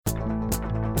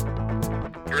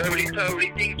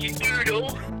roly-poly dinky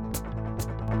doodle.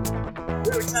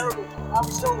 We were terrible. I'm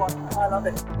still one. I love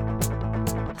it.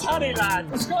 Tony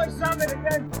lad, the sky's salmon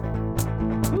again.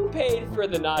 Who paid for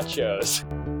the nachos?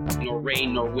 Nor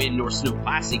rain, nor wind, nor snow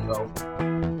classico.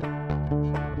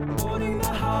 Holding the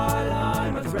high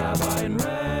line with Rabbi and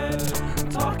Red,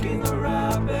 talking the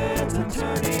rapids and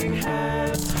turning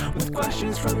heads, with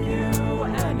questions from you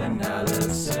and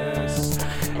analysis.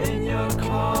 In your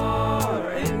car,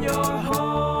 or in your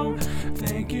home,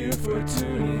 thank you for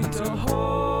tuning to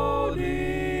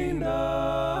Holding the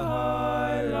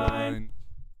High Line.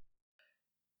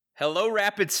 Hello,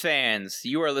 Rapids fans.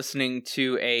 You are listening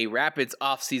to a Rapids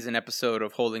off-season episode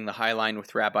of Holding the High Line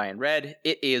with Rabbi and Red.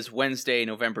 It is Wednesday,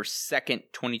 November 2nd,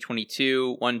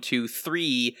 2022,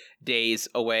 3 days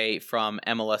away from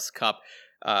MLS Cup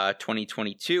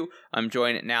 2022. I'm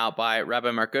joined now by Rabbi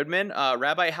Mark Goodman.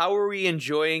 Rabbi, how are we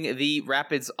enjoying the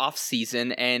Rapids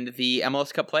off-season and the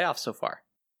MLS Cup playoffs so far?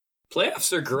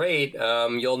 Playoffs are great.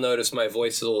 You'll notice my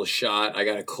voice is a little shot. I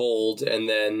got a cold, and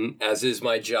then, as is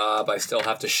my job, I still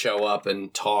have to show up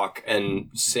and talk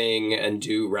and sing and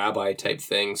do rabbi type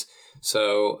things.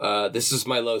 So this is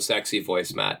my low sexy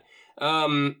voice, Matt.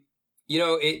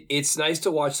 It's nice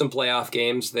to watch some playoff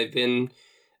games. They've been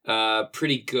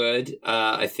pretty good.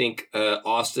 I think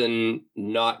Austin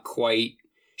not quite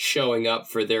showing up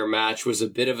for their match was a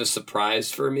bit of a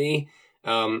surprise for me.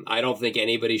 I don't think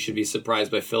anybody should be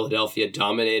surprised by Philadelphia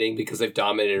dominating because they've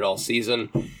dominated all season.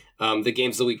 The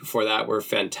games the week before that were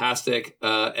fantastic.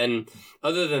 And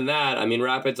other than that, I mean,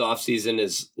 Rapids offseason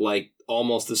is like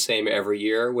almost the same every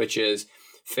year, which is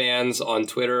fans on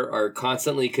Twitter are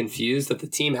constantly confused that the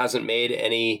team hasn't made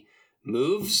any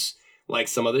moves like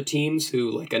some other teams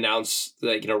who like announce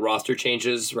roster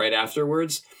changes right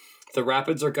afterwards. The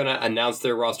Rapids are going to announce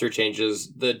their roster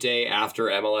changes the day after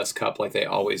MLS Cup like they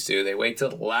always do. They wait till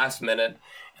the last minute,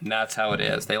 and that's how it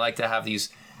is. They like to have these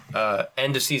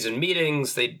end-of-season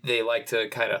meetings. They like to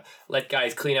kind of let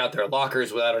guys clean out their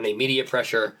lockers without any media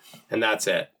pressure, and that's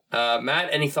it. Matt,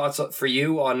 any thoughts for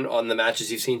you on the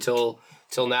matches you've seen till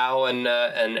now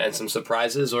and some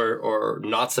surprises or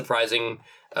not surprising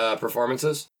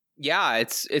performances? Yeah,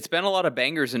 it's been a lot of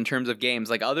bangers in terms of games.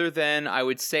 Like, other than, I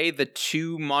would say, the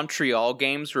two Montreal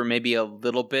games were maybe a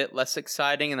little bit less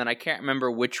exciting, and then I can't remember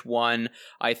which one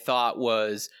I thought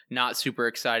was not super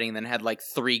exciting and then had like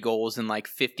 3 goals in like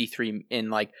 53 in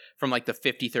like from like the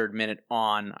 53rd minute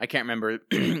on. I can't remember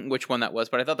which one that was,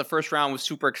 but I thought the first round was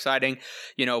super exciting.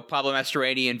 Pablo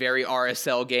Mastroeni, very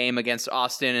RSL game against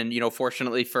Austin, and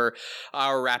fortunately for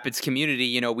our Rapids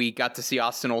community, we got to see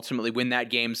Austin ultimately win that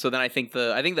game. So then I think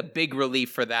the big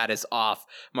relief for that is off,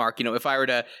 Mark. If I were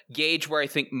to gauge where I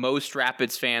think most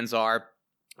Rapids fans are,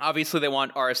 obviously they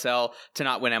want RSL to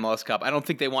not win MLS Cup. I don't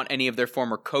think they want any of their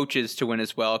former coaches to win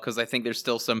as well, because I think there's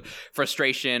still some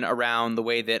frustration around the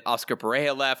way that Oscar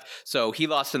Pareja left. So he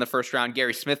lost in the first round.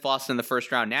 Gary Smith lost in the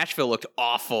first round. Nashville looked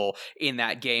awful in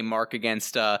that game, Mark,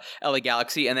 against LA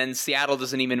Galaxy. And then Seattle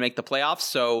doesn't even make the playoffs.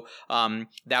 So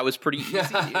that was pretty easy.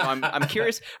 I'm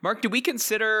curious, Mark, do we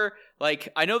consider...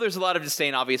 I know there's a lot of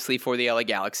disdain, obviously, for the LA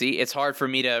Galaxy. It's hard for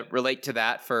me to relate to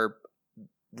that for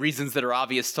reasons that are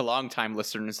obvious to longtime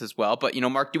listeners as well. But,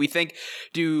 Mark, do you think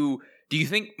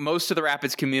most of the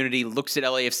Rapids community looks at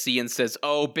LAFC and says,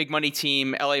 oh, big money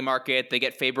team, LA market, they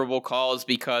get favorable calls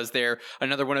because they're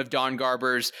another one of Don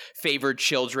Garber's favored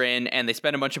children, and they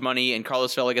spend a bunch of money, and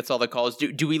Carlos Vela gets all the calls?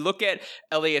 Do we look at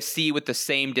LAFC with the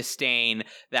same disdain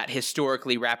that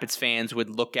historically Rapids fans would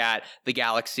look at the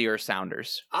Galaxy or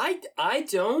Sounders? I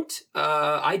don't.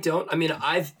 I mean,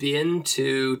 I've been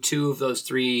to 2 of those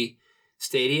 3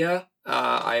 stadia.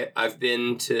 I've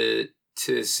been to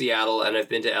Seattle, and I've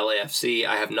been to LAFC.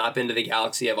 I have not been to the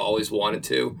Galaxy. I've always wanted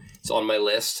to. It's on my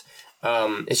list.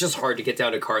 It's just hard to get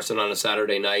down to Carson on a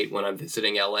Saturday night when I'm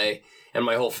visiting LA, and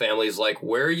my whole family's like,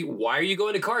 "Where are you? Why are you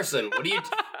going to Carson? What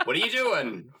are you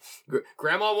doing?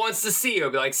 Grandma wants to see you."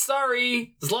 I'll be like,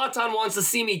 "Sorry, Zlatan wants to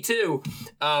see me too."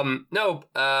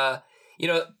 I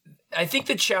think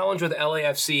the challenge with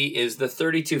LAFC is the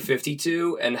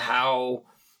 32-52 and how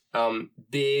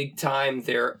big time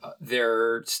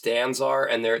their stands are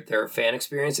and their fan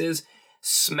experiences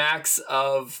smacks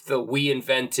of the we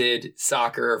invented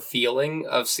soccer feeling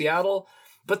of Seattle,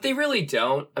 but they really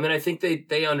don't. I mean, I think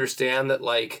they understand that,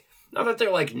 not that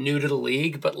they're new to the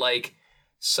league, but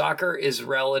soccer is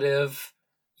relative.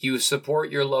 You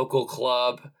support your local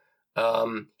club.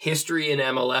 History in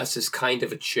MLS is kind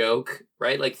of a joke,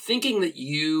 right? Thinking that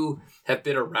you have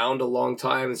been around a long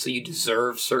time and so you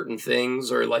deserve certain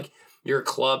things, or your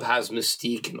club has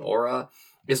mystique and aura,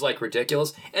 is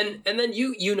ridiculous. And then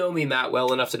you know me, Matt,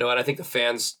 well enough to know, and I think the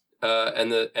fans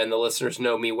and the listeners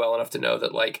know me well enough to know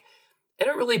that, like, I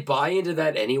don't really buy into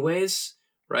that anyways,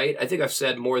 right? I think I've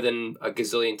said more than a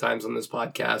gazillion times on this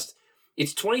podcast.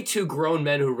 It's 22 grown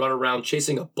men who run around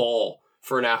chasing a ball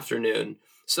for an afternoon.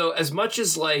 So as much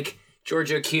as, like,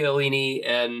 Giorgio Chiellini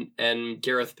and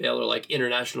Gareth Bale are, like,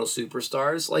 international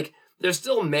superstars, like, they're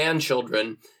still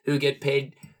man-children who get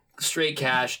paid straight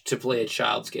cash to play a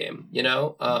child's game, you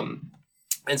know?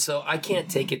 And so I can't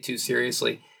take it too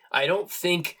seriously. I don't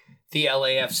think the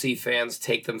LAFC fans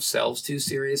take themselves too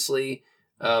seriously.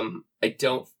 I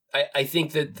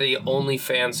think that the only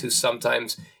fans who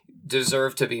sometimes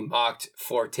deserve to be mocked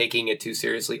for taking it too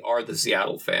seriously are the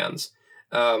Seattle fans.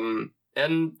 And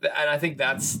I think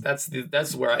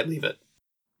that's where I leave it.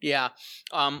 Yeah.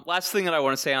 Last thing that I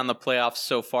want to say on the playoffs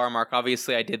so far, Mark.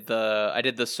 Obviously, I did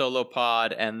the solo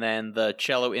pod and then the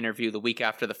cello interview the week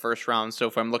after the first round. So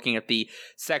if I'm looking at the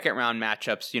second round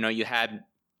matchups, you had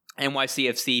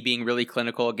NYCFC being really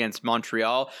clinical against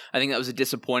Montreal. I think that was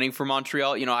disappointing for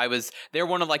Montreal. They're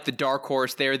one of, like, the dark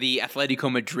horse. They're the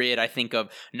Atletico Madrid, I think, of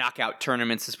knockout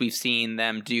tournaments, as we've seen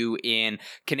them do in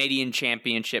Canadian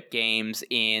Championship games,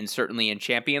 certainly in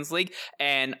Champions League.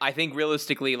 And I think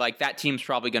realistically, like, that team's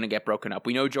probably going to get broken up.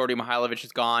 We know Jordi Mihailovic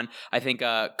is gone. I think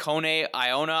Kone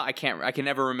Iona, I can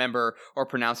never remember or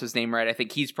pronounce his name right. I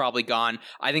think he's probably gone.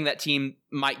 I think that team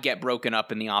might get broken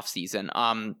up in the offseason.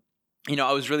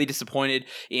 I was really disappointed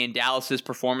in Dallas's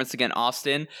performance against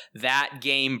Austin. That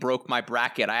game broke my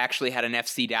bracket. I actually had an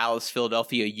FC Dallas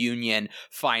Philadelphia Union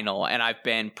final, and I've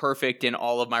been perfect in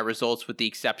all of my results with the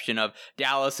exception of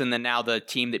Dallas, and then now the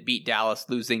team that beat Dallas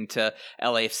losing to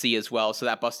LAFC as well. So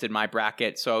that busted my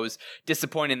bracket. So I was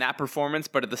disappointed in that performance,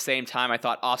 but at the same time, I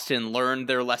thought Austin learned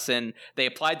their lesson. They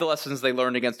applied the lessons they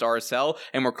learned against RSL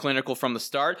and were clinical from the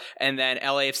start, and then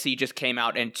LAFC just came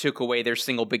out and took away their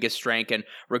single biggest strength, and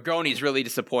Rigoni's really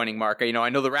disappointing, Mark. I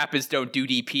know the Rapids don't do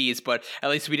DPs, but at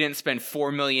least we didn't spend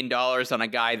 $4 million on a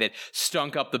guy that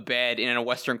stunk up the bed in a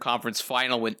Western Conference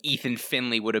final when Ethan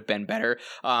Finley would have been better.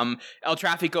 El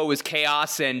Tráfico was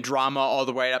chaos and drama all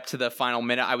the way up to the final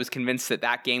minute. I was convinced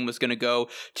that game was going to go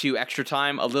to extra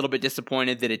time. A little bit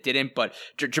disappointed that it didn't, but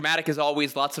dramatic as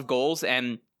always, lots of goals.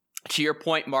 And to your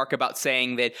point, Mark, about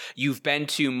saying that you've been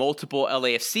to multiple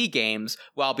LAFC games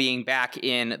while being back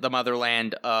in the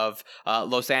motherland of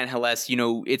Los Angeles,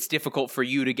 it's difficult for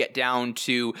you to get down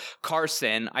to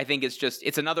Carson. I think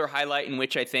it's another highlight in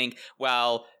which I think,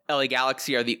 while LA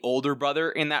Galaxy are the older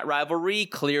brother in that rivalry,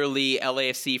 clearly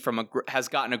LAFC has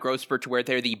gotten a growth spurt to where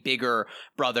they're the bigger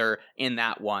brother in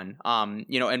that one.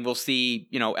 And we'll see,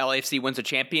 LAFC wins a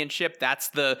championship. That's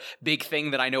the big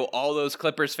thing that I know all those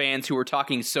Clippers fans who were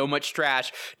talking so much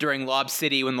trash during Lob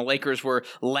City when the Lakers were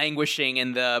languishing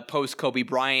in the post-Kobe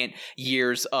Bryant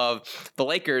years of the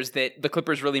Lakers, that the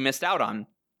Clippers really missed out on.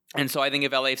 And so I think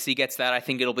if LAFC gets that, I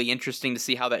think it'll be interesting to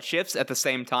see how that shifts. At the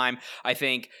same time, I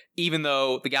think even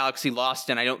though the Galaxy lost,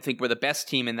 and I don't think we're the best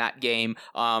team in that game,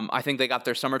 I think they got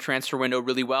their summer transfer window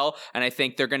really well. And I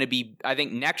think I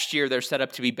think next year they're set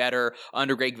up to be better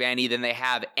under Greg Vanney than they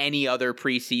have any other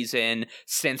preseason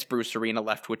since Bruce Arena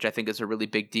left, which I think is a really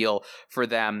big deal for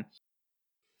them.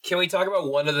 Can we talk about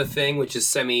one other thing, which is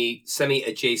semi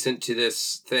adjacent to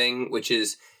this thing, which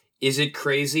is it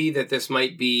crazy that this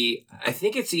might be, I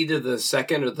think it's either the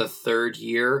second or the third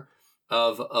year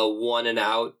of a one and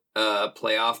out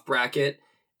playoff bracket,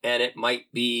 and it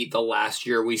might be the last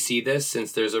year we see this,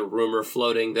 since there's a rumor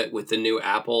floating that with the new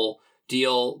Apple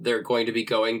deal, they're going to be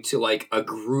going to, like, a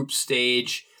group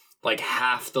stage, like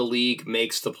half the league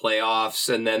makes the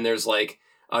playoffs, and then there's, like,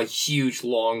 a huge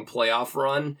long playoff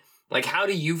run. Like, how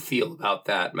do you feel about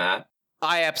that, Matt?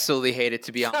 I absolutely hate it,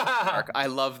 to be honest, Mark. I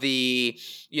love we've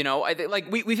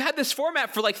had this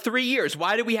format for like 3 years.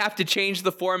 Why do we have to change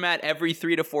the format every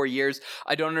 3 to 4 years?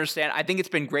 I don't understand. I think it's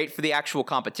been great for the actual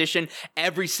competition.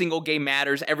 Every single game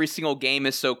matters. Every single game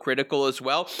is so critical as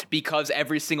well, because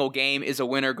every single game is a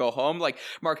win or go home. Like,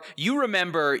 Mark, you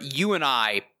remember you and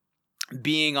I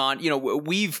being on,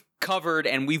 we've covered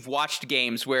and we've watched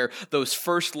games where those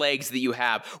first legs that you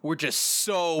have were just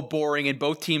so boring, and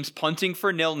both teams punting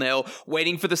for 0-0,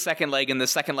 waiting for the second leg, and the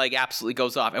second leg absolutely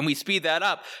goes off. And we speed that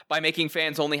up by making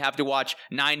fans only have to watch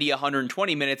 90,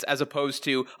 120 minutes as opposed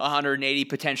to 180,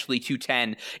 potentially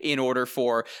 210 in order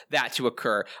for that to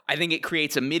occur. I think it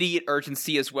creates immediate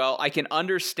urgency as well. I can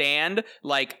understand,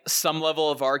 like, some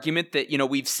level of argument that,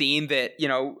 we've seen that,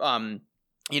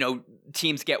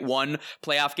 teams get one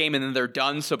playoff game and then they're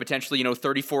done. So potentially,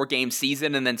 34 game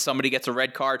season, and then somebody gets a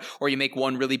red card, or you make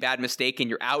one really bad mistake and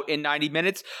you're out in 90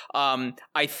 minutes.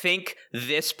 I think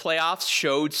this playoffs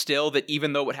showed still that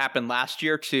even though what happened last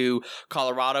year to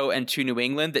Colorado and to New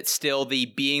England, that still the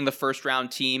being the first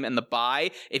round team and the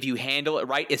bye, if you handle it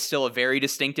right, is still a very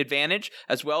distinct advantage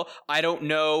as well. I don't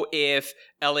know if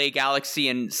LA Galaxy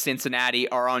and Cincinnati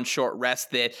are on short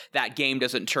rest, that game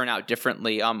doesn't turn out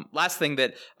differently. Last thing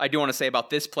that I do want to say about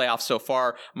this playoff so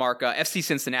far, Mark, FC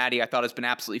Cincinnati I thought has been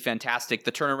absolutely fantastic.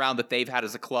 The turnaround that they've had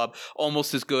as a club,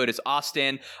 almost as good as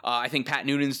Austin. I think Pat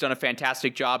Noonan's done a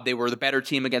fantastic job. They were the better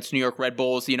team against New York Red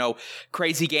Bulls.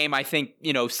 Crazy game. I think,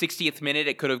 60th minute,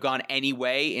 it could have gone any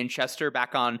way in Chester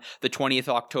back on the 20th of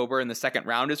October in the second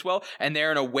round as well. And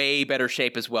they're in a way better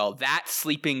shape as well. That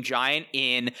sleeping giant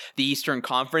in the Eastern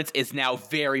Conference is now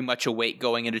very much awake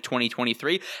going into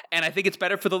 2023. And I think it's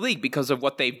better for the league because of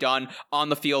what they've done on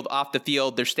the field, off the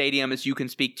field, their stadium, as you can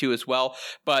speak to as well.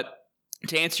 But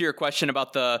to answer your question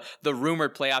about the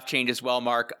rumored playoff change as well,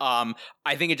 Mark, I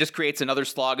think it just creates another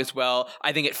slog as well.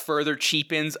 I think it further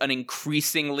cheapens an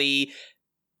increasingly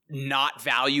not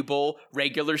valuable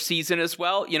regular season as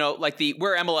well.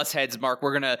 We're MLS heads, Mark.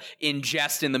 We're going to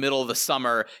ingest in the middle of the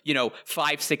summer,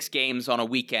 5-6 games on a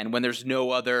weekend when there's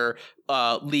no other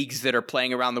leagues that are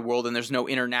playing around the world and there's no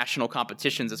international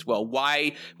competitions as well.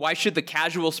 Why should the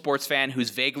casual sports fan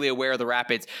who's vaguely aware of the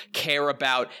Rapids care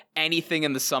about anything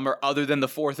in the summer other than the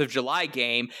 4th of July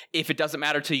game if it doesn't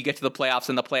matter till you get to the playoffs,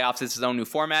 and the playoffs is its own new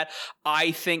format?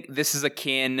 I think this is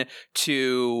akin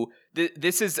to...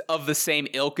 This is of the same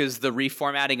ilk as the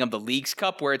reformatting of the Leagues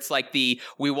Cup, where it's like we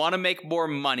want to make more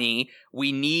money.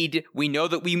 We know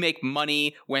that we make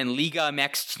money when Liga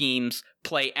MX teams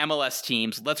play MLS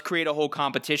teams. Let's create a whole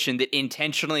competition that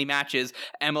intentionally matches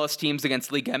MLS teams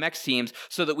against Liga MX teams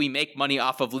so that we make money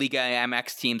off of Liga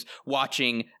MX teams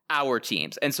watching our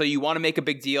teams. And so you want to make a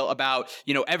big deal about,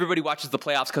 everybody watches the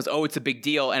playoffs because, it's a big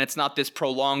deal. And it's not this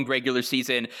prolonged regular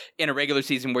season. In a regular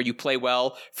season where you play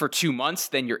well for 2 months,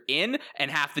 then you're in, and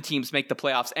half the teams make the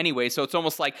playoffs anyway. So it's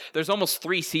almost like there's almost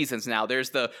 3 seasons now. There's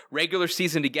the regular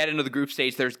season to get into the group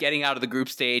stage. There's getting out of the group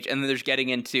stage. And then there's getting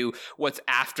into what's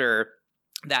after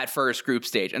that first group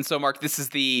stage. And so, Mark, this is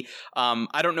the,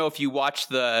 I don't know if you watch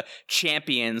the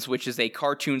Champions, which is a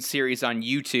cartoon series on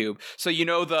YouTube. So,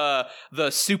 the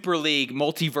Super League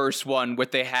multiverse one,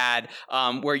 what they had,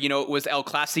 where, it was El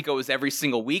Clasico was every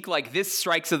single week. Like, this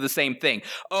strikes of the same thing.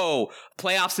 Oh,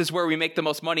 playoffs is where we make the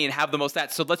most money and have the most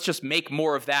that. So let's just make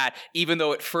more of that, even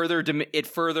though it further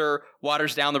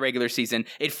waters down the regular season.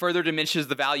 It further diminishes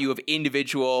the value of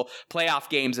individual playoff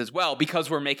games as well,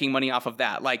 because we're making money off of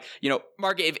that. Like,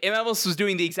 Mark, if MLS was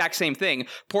doing the exact same thing,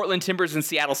 Portland Timbers and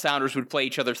Seattle Sounders would play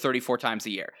each other 34 times a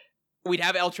year. We'd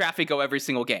have El Tráfico every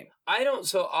single game.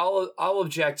 I'll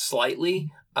object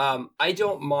slightly. I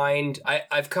don't mind.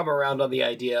 I've come around on the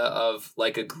idea of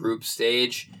like a group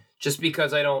stage, just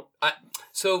because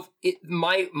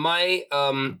my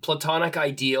platonic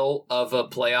ideal of a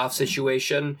playoff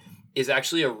situation is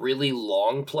actually a really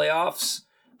long playoffs.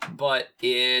 But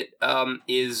it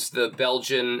is the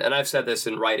Belgian, and I've said this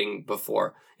in writing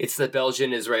before, it's the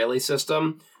Belgian-Israeli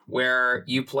system where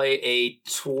you play a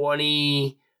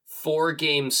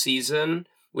 24-game season,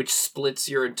 which splits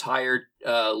your entire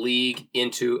league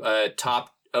into a top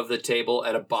of the table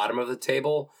and a bottom of the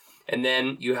table. And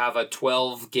then you have a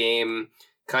 12-game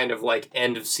kind of like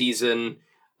end-of-season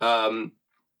home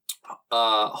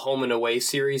and away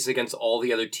series against all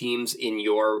the other teams in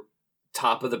your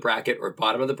top of the bracket or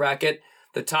bottom of the bracket.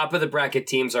 The top of the bracket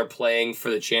teams are playing for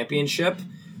the championship.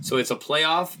 So it's a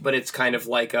playoff, but it's kind of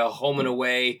like a home and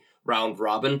away round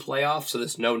robin playoff. So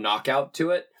there's no knockout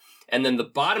to it. And then the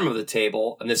bottom of the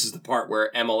table, and this is the part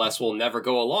where MLS will never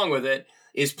go along with it,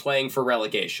 is playing for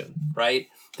relegation, right?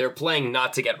 They're playing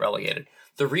not to get relegated.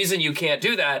 The reason you can't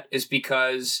do that is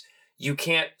because you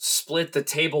can't split the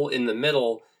table in the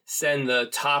middle, send the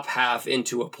top half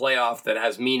into a playoff that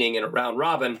has meaning in a round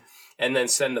robin, and then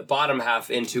send the bottom half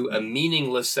into a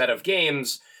meaningless set of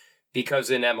games,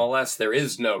 because in MLS there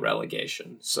is no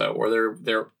relegation. So, or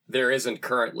there isn't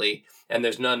currently, and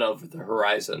there's none over the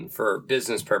horizon for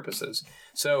business purposes.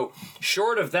 So,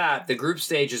 short of that, the group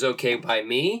stage is okay by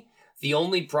me. The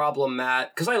only problem,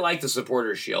 Matt, because I like the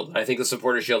Supporters' Shield, and I think the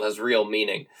Supporters' Shield has real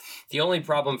meaning. The only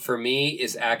problem for me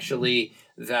is actually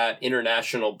that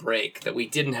international break that we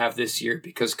didn't have this year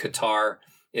because Qatar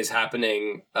is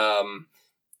happening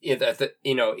in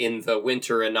the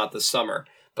winter and not the summer.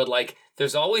 But like,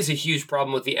 there's always a huge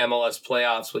problem with the MLS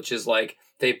playoffs, which is like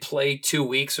they play 2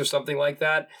 weeks or something like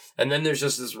that, and then there's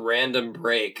just this random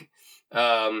break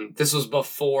This was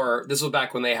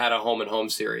back when they had a home and home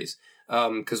series.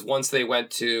 Because once they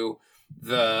went to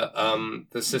the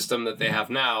system that they have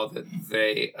now, that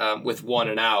they with 1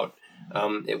 and out,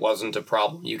 it wasn't a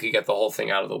problem. You could get the whole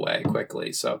thing out of the way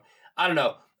quickly. So I don't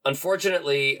know.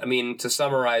 Unfortunately, I mean, to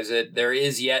summarize it, there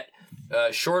is yet,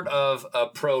 short of a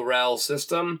pro rel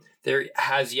system, there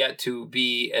has yet to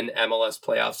be an MLS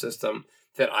playoff system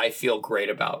that I feel great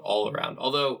about all around.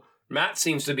 Although Matt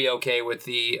seems to be okay with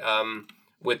the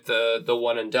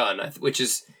one and done, which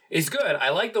is good. I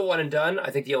like the one and done.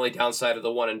 I think the only downside of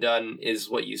the one and done is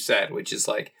what you said, which is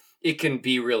like it can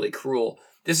be really cruel.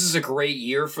 This is a great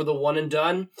year for the one and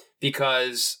done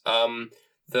because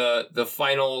the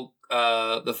final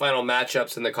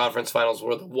matchups in the conference finals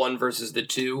were the 1 versus the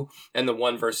 2 and the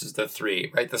 1 versus the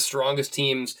 3. Right, the strongest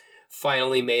teams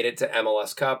finally made it to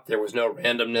MLS Cup. There was no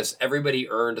randomness. Everybody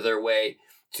earned their way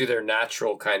to their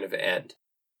natural kind of end.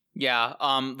 Yeah,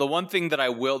 the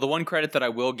one credit that I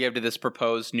will give to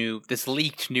this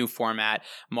leaked new format,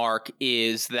 Mark,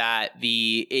 is that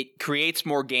it creates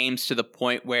more games to the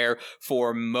point where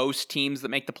for most teams that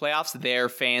make the playoffs, their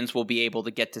fans will be able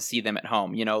to get to see them at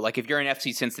home. You know, like if you're an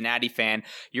FC Cincinnati fan,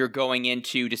 you're going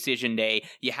into decision day,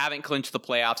 you haven't clinched the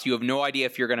playoffs, you have no idea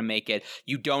if you're going to make it,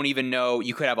 you don't even know,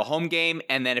 you could have a home game,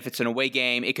 and then if it's an away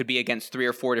game, it could be against 3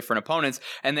 or 4 different opponents,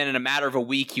 and then in a matter of a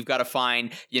week, you've got to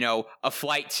find, a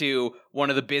flight to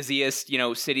one of the busiest,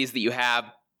 cities that you have,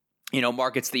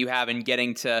 markets that you have, and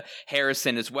getting to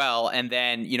Harrison as well. And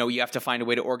then, you have to find a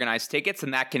way to organize tickets,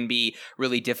 and that can be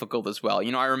really difficult as well.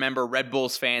 I remember Red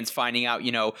Bulls fans finding out,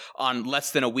 on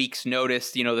less than a week's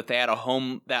notice, that they had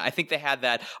I think they had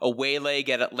that away leg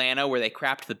at Atlanta where they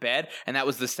crapped the bed, and that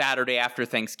was the Saturday after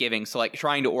Thanksgiving. So like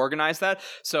trying to organize that.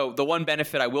 So the one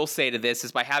benefit I will say to this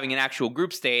is by having an actual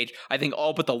group stage, I think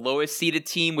all but the lowest seeded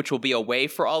team, which will be away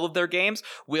for all of their games,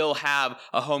 will have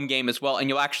a home game as well. And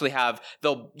you'll actually have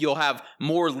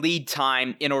more lead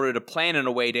time in order to plan an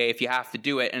away day if you have to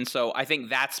do it. And so I think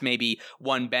that's maybe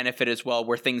one benefit as well,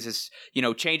 where things is,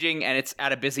 changing, and it's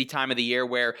at a busy time of the year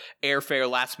where airfare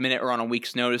last minute or on a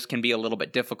week's notice can be a little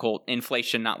bit difficult,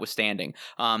 inflation notwithstanding.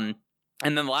 And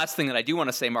then the last thing that I do want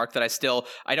to say, Mark, that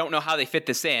I don't know how they fit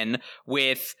this in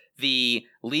with the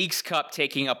Leagues Cup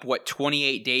taking up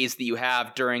 28 days that you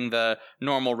have during the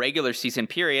normal regular season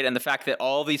period, and the fact that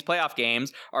all of these playoff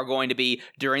games are going to be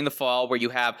during the fall, where you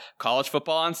have college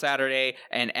football on Saturday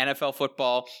and NFL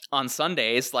football on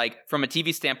Sundays. Like, from a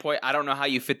TV standpoint, I don't know how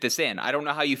you fit this in. I don't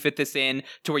know how you fit this in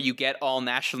to where you get all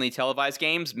nationally televised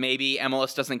games. Maybe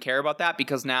MLS doesn't care about that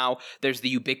because now there's the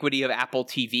ubiquity of Apple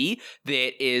TV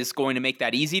that is going to make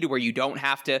that easy, to where you don't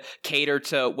have to cater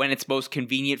to when it's most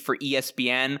convenient for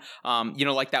ESPN.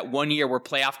 Like that one year where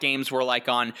playoff games were like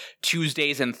on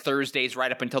Tuesdays and Thursdays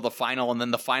right up until the final, and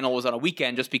then the final was on a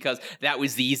weekend, just because that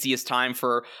was the easiest time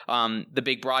for the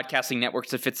big broadcasting networks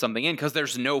to fit something in, because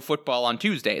there's no football on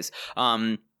Tuesdays.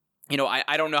 I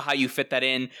don't know how you fit that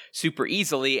in super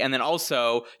easily. And then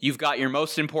also, you've got your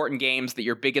most important games,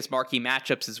 your biggest marquee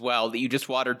matchups as well, that you just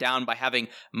watered down by having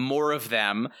more of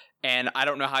them. And I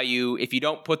don't know how if you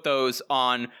don't put those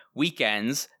on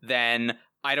weekends, then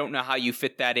I don't know how you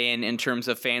fit that in terms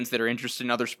of fans that are interested in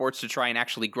other sports to try and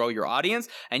actually grow your audience.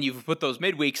 And you've put those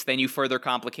midweeks, then you further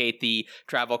complicate the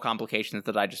travel complications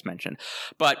that I just mentioned.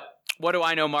 But what do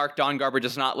I know, Mark? Don Garber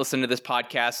does not listen to this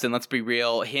podcast, and let's be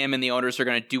real, him and the owners are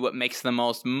going to do what makes the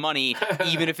most money,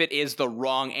 even if it is the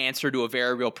wrong answer to a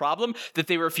very real problem that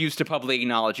they refuse to publicly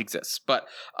acknowledge exists. But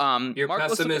your Mark,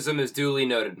 pessimism is duly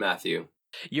noted, Matthew.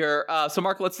 So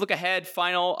Mark, let's look ahead.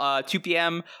 Final 2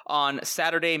 p.m. on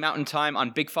Saturday Mountain Time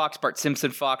on Big Fox, Bart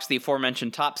Simpson Fox, the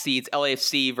aforementioned top seeds,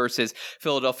 LAFC versus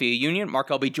Philadelphia Union.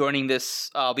 Mark, I'll be enjoying this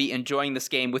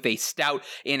game with a stout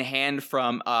in hand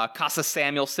from Casa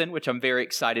Samuelson, which I'm very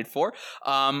excited for.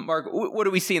 Mark, what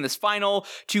do we see in this final?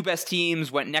 Two best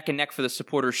teams went neck and neck for the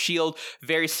Supporters' Shield.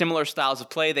 Very similar styles of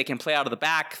play. They can play out of the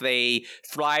back. They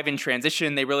thrive in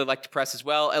transition. They really like to press as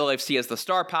well. LAFC has the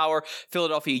star power.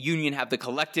 Philadelphia Union have the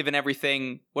collective and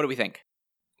everything. What do we think?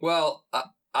 Well,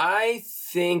 I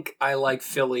think I like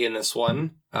Philly in this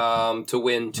one to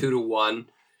win 2-1.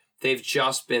 They've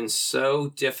just been so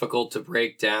difficult to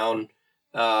break down,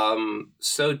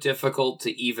 so difficult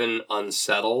to even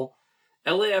unsettle.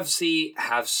 LAFC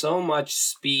have so much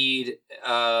speed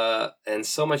and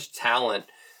so much talent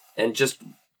and just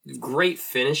great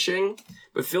finishing,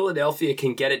 but Philadelphia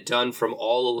can get it done from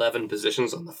all 11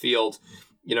 positions on the field.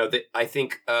 I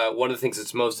think one of the things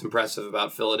that's most impressive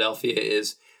about Philadelphia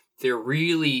is they're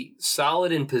really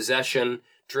solid in possession,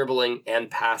 dribbling, and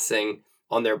passing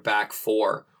on their back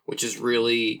four, which is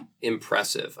really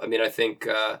impressive. I mean, I think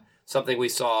something we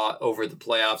saw over the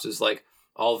playoffs is like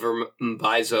Oliver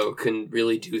Mbaizo can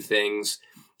really do things.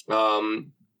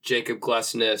 Jacob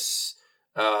Glesnes,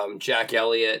 Jack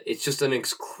Elliott. It's just an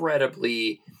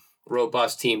incredibly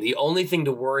robust team. The only thing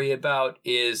to worry about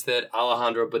is that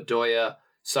Alejandro Bedoya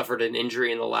suffered an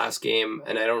injury in the last game,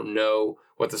 and I don't know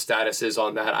what the status is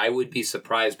on that. I would be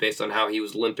surprised based on how he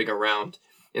was limping around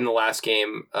in the last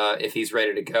game if he's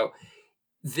ready to go.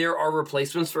 There are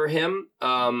replacements for him.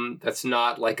 That's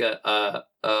not like an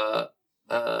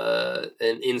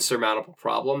insurmountable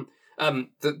problem.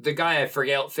 The guy I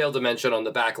failed to mention on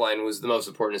the back line was the most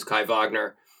important is Kai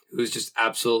Wagner, who's just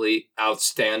absolutely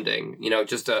outstanding.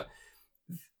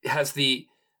 Has the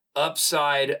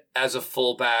upside as a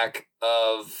fullback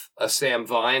of a Sam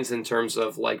Vines in terms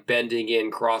of like bending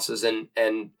in crosses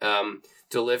and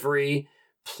delivery,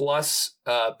 plus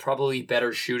probably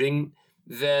better shooting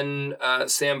than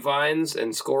Sam Vines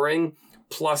and scoring,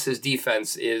 plus his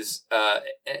defense is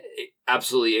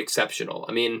absolutely exceptional.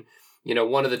 I mean,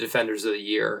 one of the defenders of the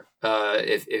year,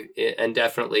 and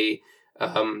definitely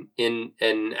in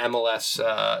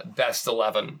MLS best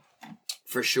 11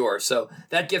 for sure. So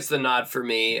that gets the nod for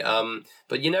me.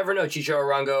 But you never know. Chicho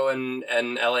Arango and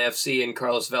LAFC and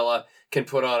Carlos Vela can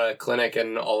put on a clinic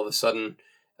and all of a sudden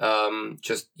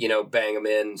just bang them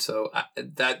in. So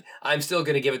I'm still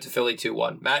going to give it to Philly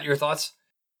 2-1. Matt, your thoughts?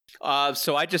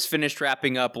 So I just finished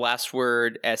wrapping up Last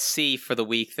Word SC for the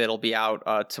week. That'll be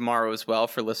out tomorrow as well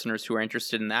for listeners who are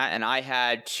interested in that. And I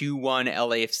had 2-1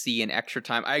 LAFC in extra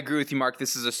time. I agree with you, Mark.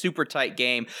 This is a super tight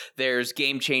game. There's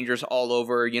game changers all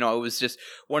over. It was just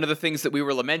one of the things that we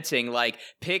were lamenting, like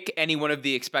pick any one of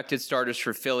the expected starters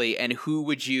for Philly and who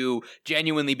would you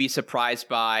genuinely be surprised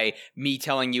by me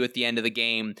telling you at the end of the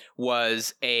game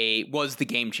was the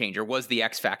game changer, was the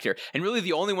X factor. And really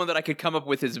the only one that I could come up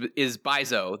with is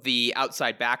Bizo, the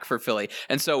outside back for Philly.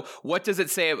 And so what does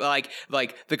it say? Like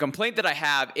the complaint that I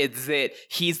have is that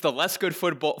he's the less good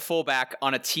fullback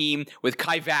on a team with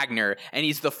Kai Wagner, and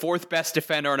he's the fourth best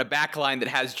defender on a back line that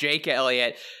has Jake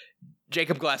Elliott,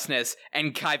 Jacob Glesnes,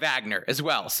 and Kai Wagner as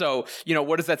well. So,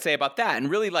 what does that say about that? And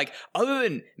really, other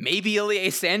than maybe Ilie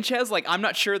Sanchez, I'm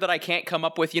not sure that I can't come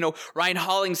up with, Ryan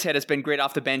Hollingshead has been great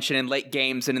off the bench and in late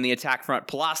games and in the attack front.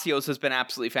 Palacios has been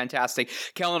absolutely fantastic.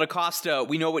 Kellen Acosta,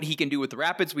 we know what he can do with the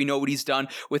Rapids. We know what he's done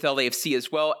with LAFC as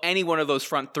well. Any one of those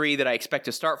front three that I expect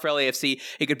to start for LAFC,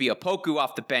 it could be a Poku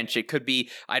off the bench. It could be,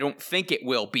 I don't think it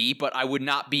will be, but I would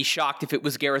not be shocked if it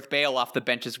was Gareth Bale off the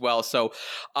bench as well. So,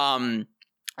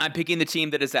 I'm picking the team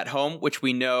that is at home, which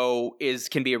we know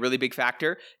can be a really big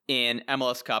factor in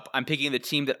MLS Cup. I'm picking the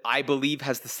team that I believe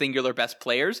has the singular best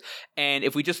players. And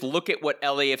if we just look at what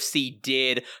LAFC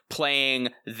did playing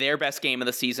their best game of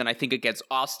the season, I think against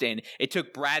Austin, it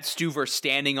took Brad Stuver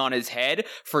standing on his head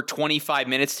for 25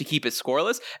 minutes to keep it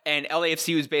scoreless. And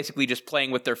LAFC was basically just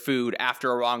playing with their food after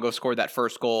Arango scored that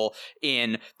first goal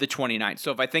in the 29th.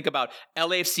 So if I think about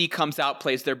LAFC comes out,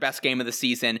 plays their best game of the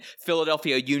season,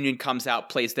 Philadelphia Union comes out,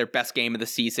 plays their best game of the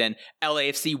season,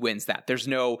 LAFC wins that. There's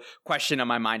no question on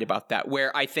my mind about that.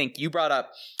 Where I think you brought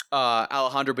up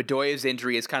Alejandro Bedoya's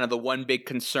injury is kind of the one big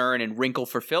concern and wrinkle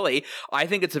for Philly. I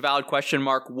think it's a valid question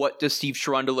mark. What does Steve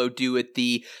Cherundolo do at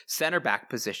the center back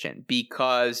position?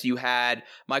 Because you had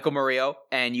Michael Murillo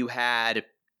and you had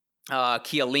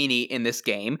Chiellini in this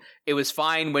game. It was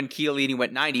fine when Chiellini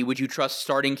went 90. Would you trust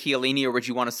starting Chiellini or would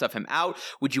you want to sub him out?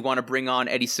 Would you want to bring on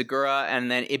Eddie Segura and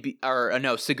then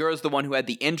Segura's the one who had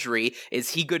the injury.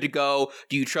 Is he good to go?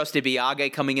 Do you trust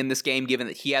Ibeaghe coming in this game given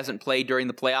that he hasn't played during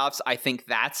the playoffs? I think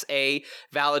that's a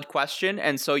valid question.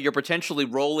 And so you're potentially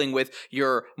rolling with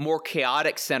your more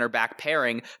chaotic center back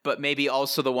pairing, but maybe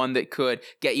also the one that could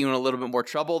get you in a little bit more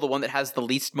trouble, the one that has the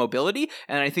least mobility,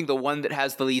 and I think the one that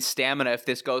has the least stamina if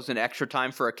this goes in extra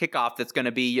time for a kickoff that's going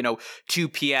to be, 2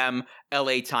 p.m.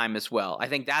 LA time as well. I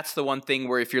think that's the one thing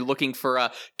where if you're looking for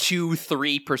a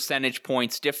 2-3 percentage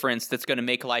points difference that's going to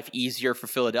make life easier for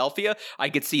Philadelphia, I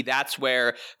could see that's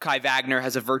where Kai Wagner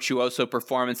has a virtuoso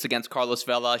performance against Carlos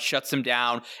Vela, shuts him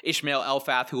down. Ishmael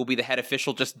Elfath, who will be the head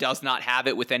official, just does not have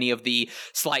it with any of the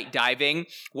slight diving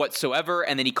whatsoever,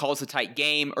 and then he calls a tight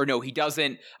game, or no, he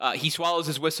doesn't. He swallows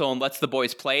his whistle and lets the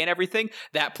boys play and everything.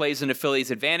 That plays into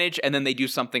Philly's advantage, and then they do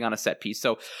something on a set piece.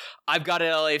 So I've got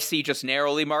an LAFC just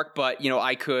narrowly, Mark, but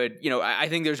I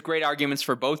think there's great arguments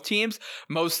for both teams.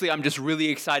 Mostly I'm just really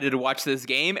excited to watch this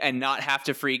game and not have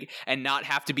to freak and not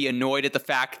have to be annoyed at the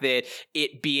fact that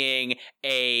it being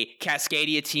a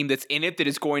Cascadia team that's in it that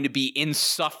is going to be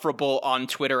insufferable on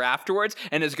Twitter afterwards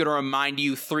and is going to remind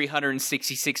you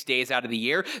 366 days out of the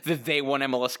year that they won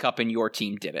MLS Cup and your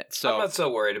team didn't. So I'm not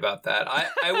so worried about that.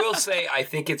 I will say I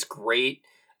think it's great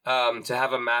to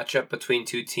have a matchup between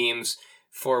two teams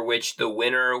for which the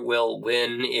winner will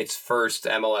win its first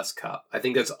MLS Cup. I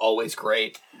think that's always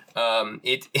great.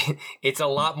 It's a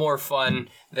lot more fun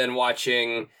than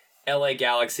watching LA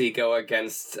Galaxy go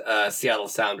against Seattle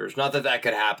Sounders. Not that that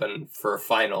could happen for a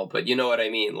final, but you know what I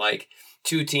mean. Like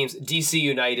two teams, DC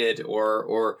United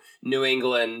or New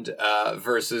England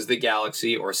versus the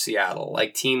Galaxy or Seattle.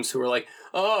 Like teams who are like,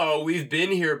 oh, we've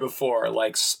been here before.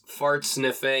 Like fart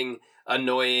sniffing,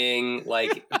 annoying,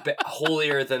 like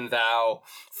holier than thou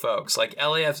folks. Like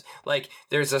LAF's, like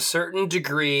there's a certain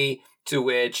degree to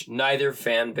which neither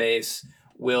fan base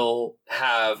will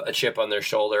have a chip on their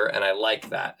shoulder, and I like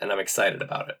that, and I'm excited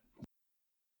about it.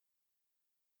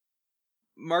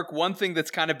 Mark, one thing that's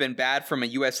kind of been bad from a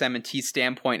USM&T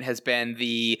standpoint has been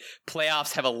the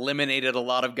playoffs have eliminated a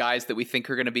lot of guys that we think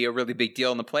are going to be a really big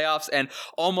deal in the playoffs, and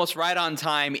almost right on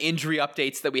time injury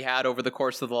updates that we had over the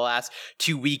course of the last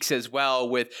 2 weeks as well,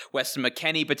 with Weston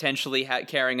McKennie potentially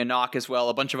carrying a knock as well,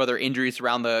 a bunch of other injuries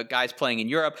around the guys playing in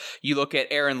Europe. You look at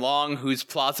Aaron Long, who's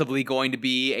plausibly going to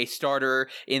be a starter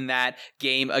in that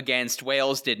game against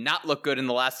Wales, did not look good in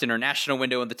the last international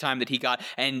window at the time that he got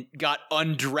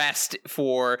undressed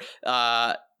for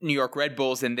New York Red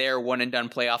Bulls in their one and done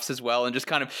playoffs as well, and just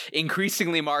kind of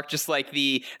increasingly, Mark, just like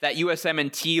that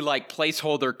USM&T like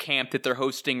placeholder camp that they're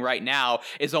hosting right now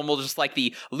is almost just like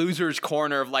the loser's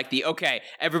corner of like okay,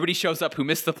 everybody shows up who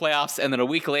missed the playoffs, and then a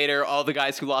week later all the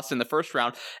guys who lost in the first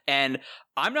round. And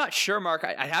I'm not sure, Mark.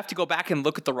 I have to go back and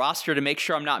look at the roster to make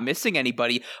sure I'm not missing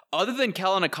anybody. Other than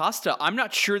Kellen Acosta, I'm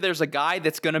not sure there's a guy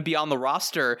that's going to be on the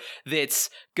roster that's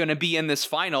going to be in this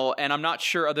final, and I'm not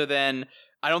sure other than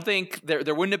I don't think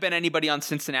there wouldn't have been anybody on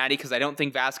Cincinnati because I don't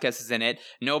think Vasquez is in it.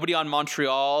 Nobody on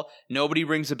Montreal. Nobody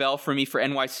rings a bell for me for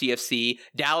NYCFC.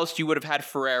 Dallas, you would have had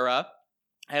Ferreira.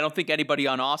 I don't think anybody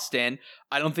on Austin.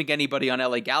 I don't think anybody on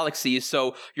LA Galaxy.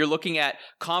 So you're looking at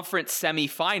conference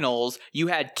semifinals. You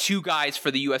had two guys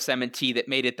for the USM&T that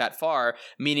made it that far,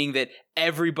 meaning that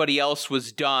everybody else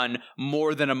was done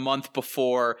more than a month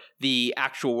before the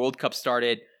actual World Cup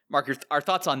started. Mark, our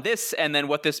thoughts on this, and then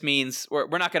what this means. We're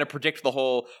not going to predict the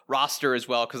whole roster as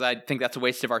well, because I think that's a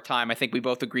waste of our time. I think we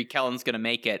both agree Kellen's going to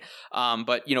make it.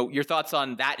 But, your thoughts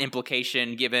on that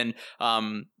implication, given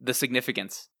the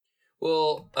significance?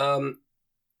 Well,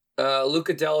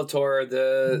 Luca Delatorre,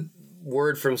 the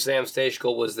word from Sam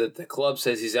Stejskal was that the club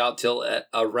says he's out till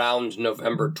around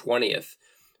November 20th,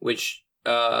 which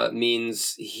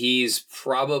means he's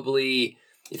probably,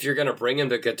 if you're going to bring him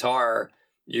to Qatar,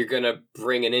 you're going to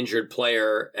bring an injured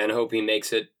player and hope he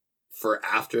makes it for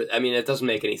after. I mean, it doesn't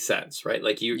make any sense, right?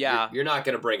 Like you're not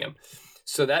going to bring him.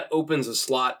 So that opens a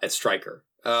slot at striker.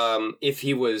 If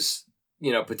he was,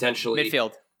 potentially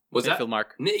midfield. Was midfield, that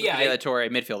Mark? Yeah. Torre,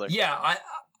 midfielder. Yeah.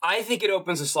 I think it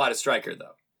opens a slot at striker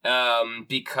though.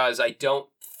 Because I don't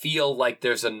feel like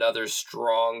there's another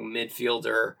strong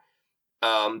midfielder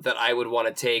that I would want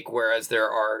to take, whereas there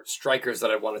are strikers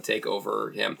that I want to take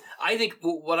over him. I think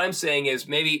what I'm saying is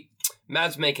maybe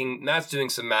Matt's doing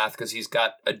some math because he's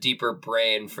got a deeper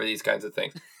brain for these kinds of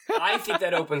things. I think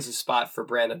that opens a spot for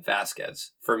Brandon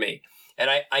Vasquez for me.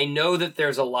 And I know that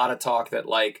there's a lot of talk that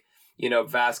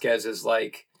Vasquez is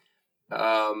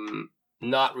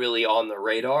not really on the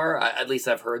radar. At least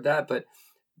I've heard that, but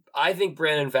I think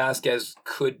Brandon Vasquez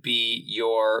could be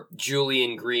your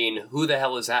Julian Green, who the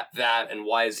hell is that and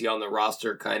why is he on the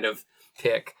roster kind of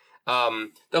pick.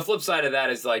 The flip side of that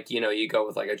is you go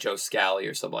with a Joe Scally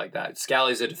or something like that.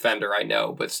 Scally's a defender, I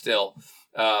know, but still,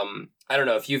 I don't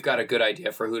know if you've got a good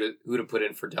idea for who to put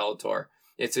in for Delatorre.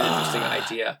 It's an interesting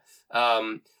idea.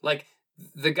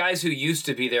 The guys who used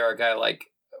to be there are a guy like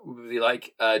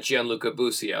Gianluca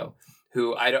Busio,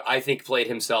 who I think played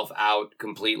himself out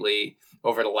completely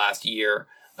over the last year.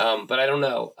 But I don't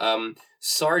know.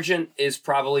 Sargent is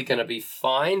probably going to be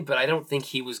fine, but I don't think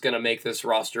he was going to make this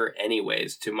roster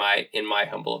anyways, in my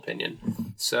humble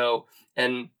opinion. So,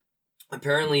 and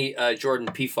apparently Jordan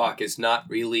Pefok is not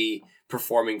really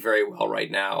performing very well right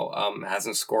now.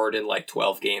 Hasn't scored in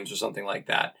 12 games or something like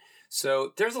that.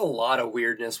 So there's a lot of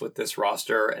weirdness with this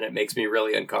roster, and it makes me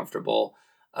really uncomfortable.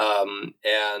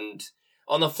 And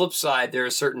on the flip side, there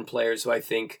are certain players who I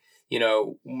think,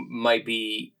 might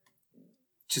be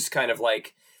just kind of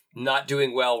not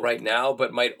doing well right now,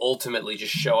 but might ultimately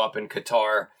just show up in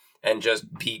Qatar and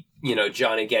just be,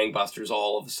 Johnny Gangbusters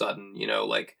all of a sudden,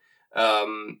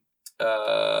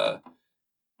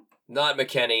 not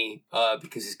McKennie,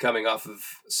 because he's coming off of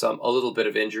a little bit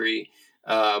of injury.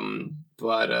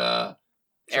 But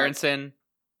Aronson.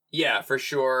 Yeah, for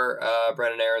sure.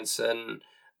 Brennan Aronson.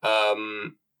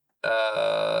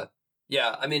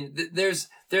 Yeah, I mean, there's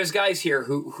guys here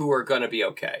who are going to be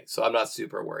okay, so I'm not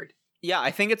super worried. Yeah,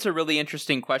 I think it's a really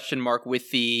interesting question, Mark,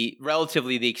 with the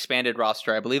expanded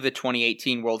roster. I believe the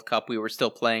 2018 World Cup, we were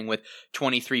still playing with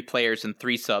 23 players and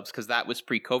 3 subs because that was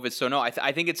pre-COVID. So no,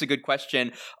 I think it's a good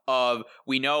question of,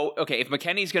 we know, okay, if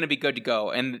McKennie's going to be good to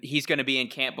go and he's going to be in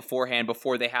camp beforehand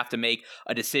before they have to make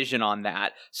a decision on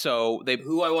that. So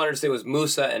who I wanted to say was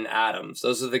Musa and Adams.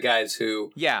 Those are the guys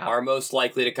who are most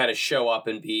likely to kind of show up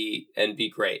and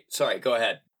be great. Sorry, go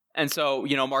ahead. And so,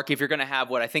 Mark, if you're going to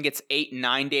have I think it's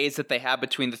 8-9 days that they have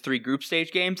between the 3 group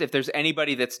stage games, if there's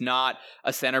anybody that's not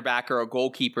a center back or a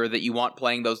goalkeeper that you want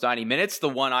playing those 90 minutes, the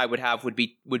one I would have would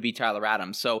be Tyler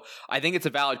Adams. So I think it's a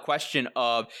valid question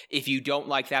of, if you don't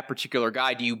like that particular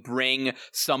guy, do you bring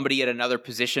somebody at another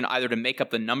position either to make up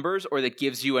the numbers or that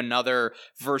gives you another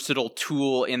versatile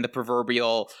tool in the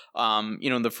proverbial,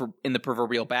 in the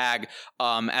proverbial bag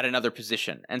at another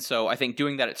position. And so I think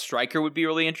doing that at striker would be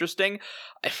really interesting.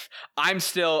 I'm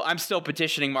still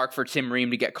petitioning Mark for Tim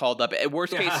Ream to get called up. At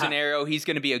worst case scenario, he's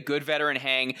going to be a good veteran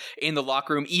hang in the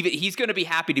locker room. Even he's going to be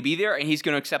happy to be there, and he's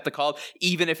going to accept the call,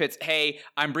 even if it's, hey,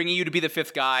 I'm bringing you to be the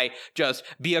 5th guy. Just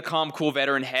be a calm, cool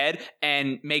veteran head,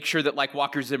 and make sure that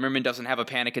Walker Zimmerman doesn't have a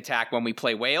panic attack when we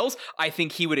play Wales. I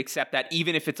think he would accept that,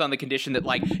 even if it's on the condition that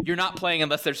you're not playing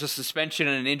unless there's a suspension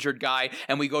and an injured guy,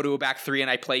 and we go to a back 3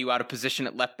 and I play you out of position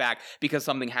at left back because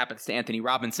something happens to Anthony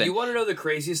Robinson. You want to know the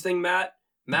craziest thing, Matt?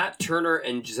 Matt Turner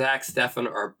and Zach Steffen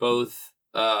are both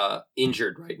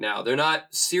injured right now. They're not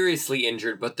seriously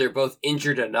injured, but they're both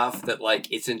injured enough that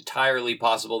it's entirely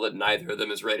possible that neither of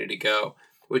them is ready to go.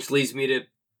 Which leads me to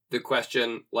the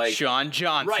question, Sean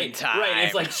Johnson time. Right.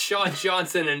 It's like Sean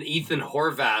Johnson and Ethan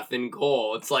Horvath in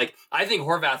goal. It's I think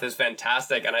Horvath is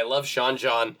fantastic, and I love Sean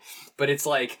John, but it's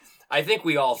I think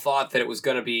we all thought that it was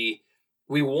going to be.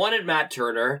 We wanted Matt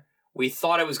Turner. We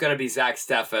thought it was going to be Zach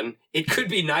Steffen. It could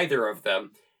be neither of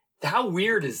them. How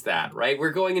weird is that, right?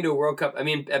 We're going into a World Cup. I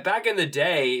mean, back in the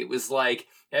day, it was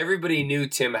everybody knew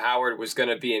Tim Howard was going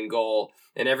to be in goal,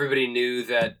 and everybody knew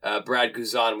that Brad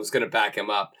Guzan was going to back him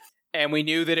up. And we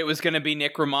knew that it was going to be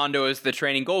Nick Raimondo as the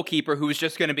training goalkeeper, who was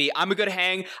just going to be, I'm a good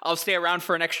hang. I'll stay around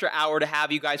for an extra hour to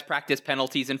have you guys practice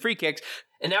penalties and free kicks.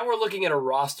 And now we're looking at a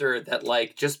roster that,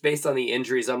 just based on the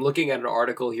injuries, I'm looking at an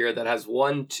article here that has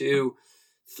 1, 2,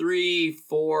 3,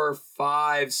 4,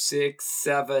 5, 6,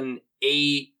 7,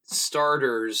 8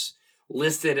 starters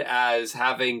listed as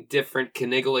having different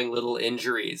niggling little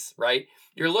injuries, right?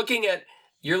 You're looking at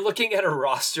a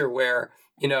roster where,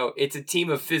 it's a team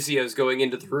of physios going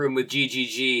into the room with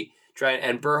GGG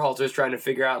and Berhalter's trying to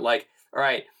figure out all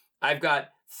right, I've got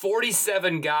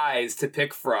 47 guys to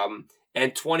pick from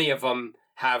and 20 of them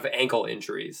have ankle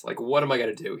injuries. What am I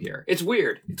going to do here? It's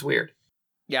weird.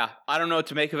 Yeah, I don't know what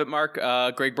to make of it, Mark.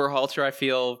 Greg Berhalter, I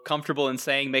feel comfortable in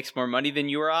saying, makes more money than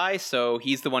you or I, so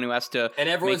he's the one who has to. And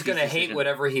everyone's going to hate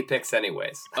whatever he picks,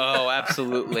 anyways. Oh,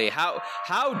 absolutely! How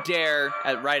dare,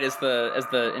 right as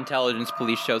the intelligence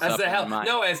police shows up?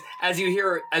 No, as you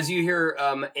hear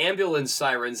ambulance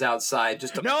sirens outside,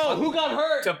 just to who got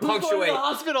hurt? To punctuate, who's going to the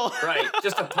hospital? Right,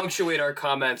 just to punctuate our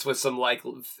comments with some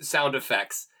sound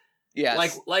effects.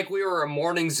 Yes. Like we were a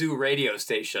morning zoo radio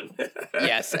station.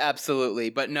 Yes, absolutely.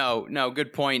 But no,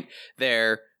 good point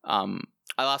there. I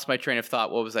lost my train of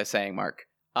thought. What was I saying, Mark?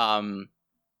 Greg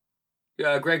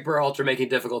Berhalter making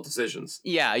difficult decisions.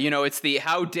 Yeah, it's the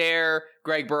how dare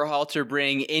Greg Berhalter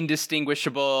bring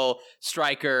indistinguishable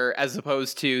striker as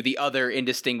opposed to the other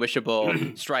indistinguishable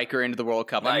striker into the World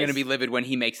Cup. Nice. I'm going to be livid when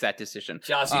he makes that decision.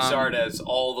 Gyasi Zardes,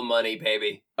 all the money,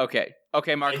 baby. Okay,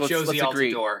 Mark, and let's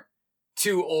agree. Altidore.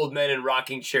 2 old men in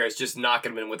rocking chairs just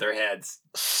knocking them in with their heads.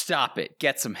 Stop it.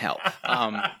 Get some help.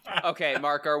 Okay,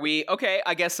 Mark, are we... Okay,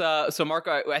 I guess... So, Mark,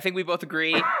 I think we both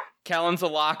agree. Kellen's a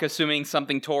lock, assuming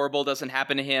something horrible doesn't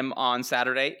happen to him on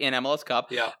Saturday in MLS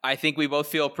Cup. Yeah. I think we both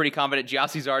feel pretty confident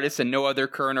Gyasi Zardes and no other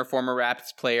current or former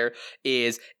Rapids player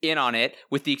is in on it,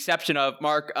 with the exception of,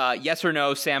 Mark, yes or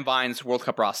no, Sam Vines World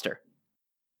Cup roster?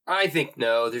 I think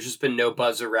no. There's just been no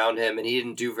buzz around him, and he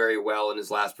didn't do very well in his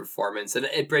last performance. And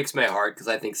it breaks my heart because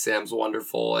I think Sam's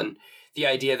wonderful. And the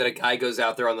idea that a guy goes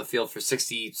out there on the field for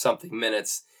 60-something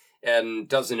minutes and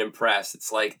doesn't impress,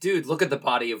 it's dude, look at the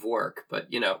body of work. But,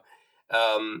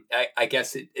 I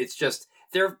guess it's just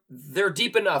they're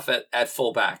deep enough at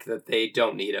fullback that they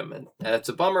don't need him. And it's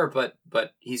a bummer,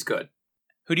 but he's good.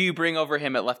 Who do you bring over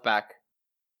him at left back?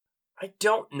 I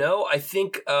don't know. I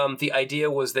think the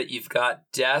idea was that you've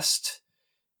got Dest,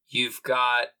 you've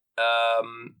got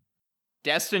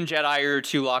Dest and Jedi are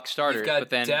 2 lock starters. You've got but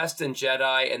then Dest and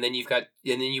Jedi, and then you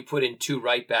put in 2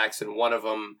 right backs, and one of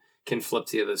them can flip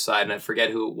to the other side. And I forget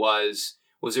who it was.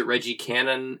 Was it Reggie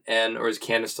Cannon, or is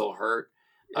Cannon still hurt?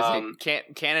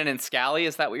 Cannon and Scally?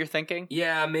 Is that what you're thinking?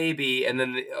 Yeah, maybe. And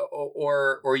then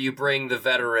or you bring the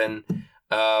veteran,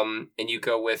 and you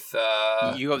go with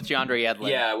You go with DeAndre Yedlin.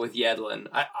 Yeah, with Yedlin.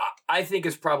 I think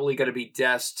it's probably going to be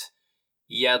Dest,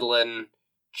 Yedlin,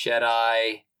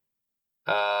 Jedi,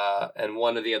 and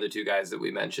one of the other two guys that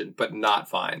we mentioned, but not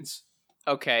Vines.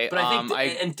 Okay, but I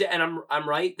think I'm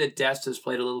right that Dest has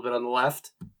played a little bit on the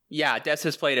left. Yeah, Dest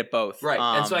has played at both. Right,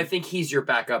 and so I think he's your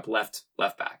backup left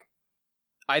back.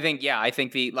 I think if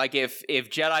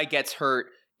Jedi gets hurt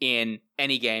in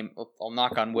any game, I'll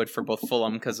knock on wood for both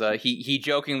Fulham, because he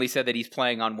jokingly said that he's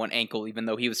playing on one ankle, even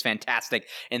though he was fantastic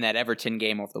in that Everton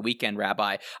game over the weekend.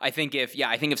 Rabbi, I think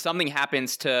if something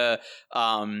happens to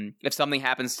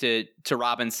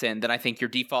Robinson, then I think your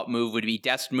default move would be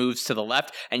Dest moves to the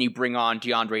left and you bring on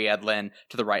DeAndre Yedlin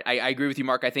to the right. I agree with you,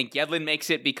 Mark. I think Yedlin makes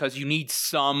it because you need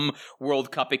some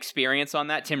World Cup experience on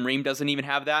that. Tim Ream doesn't even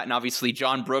have that, and obviously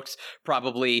John Brooks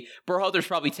Berhalter's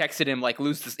probably texted him like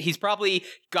he's probably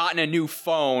gotten a new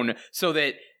phone so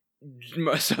that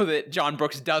John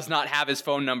Brooks does not have his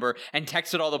phone number and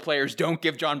texted all the players, "Don't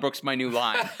give John Brooks my new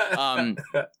line."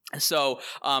 So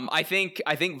I think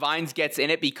Vines gets in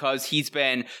it because he's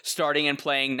been starting and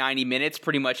playing 90 minutes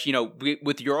pretty much,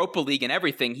 with Europa League and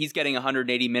everything. He's getting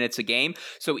 180 minutes a game.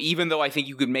 So even though I think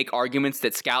you could make arguments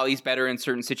that Scally's better in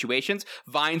certain situations,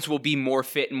 Vines will be more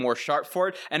fit and more sharp for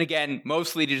it. And again,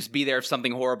 mostly to just be there if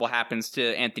something horrible happens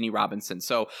to Anthony Robinson.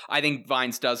 So I think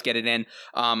Vines does get it in.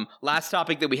 Last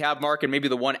topic that we have, Mark, and maybe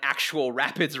the one actual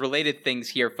Rapids related things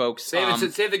here, folks. Save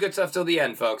the good stuff till the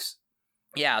end, folks.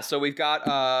 Yeah, so we've got,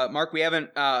 Mark, we haven't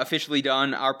officially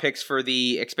done our picks for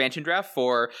the expansion draft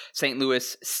for St.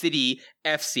 Louis City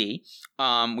FC.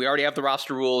 We already have the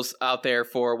roster rules out there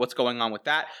for what's going on with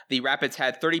that. The Rapids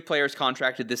had 30 players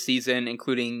contracted this season,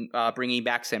 including bringing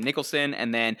back Sam Nicholson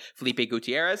and then Felipe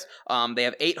Gutierrez. They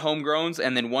have 8 homegrowns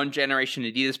and then 1 Generation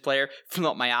Adidas player.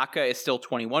 Philip Mayaka is still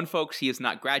 21, folks. He has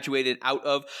not graduated out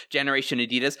of Generation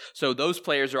Adidas, so those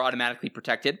players are automatically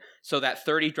protected. So that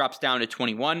 30 drops down to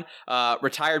 21.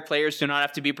 Retired players do not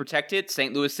have to be protected.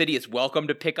 St. Louis City is welcome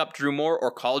to pick up Drew Moore or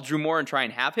call Drew Moore and try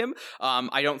and have him.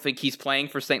 I don't think he's playing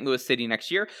for St. Louis City next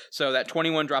year. So that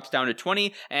 21 drops down to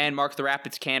 20, and Mark, the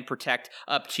Rapids can protect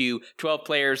up to 12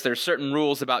 players. There's certain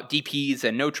rules about DPs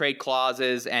and no trade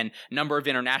clauses and number of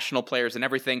international players and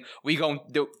everything. We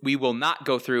will not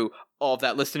go through all of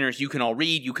that, listeners. You can all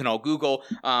read, you can all Google.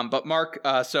 But Mark,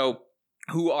 so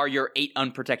who are your 8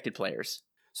 unprotected players?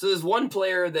 So there's one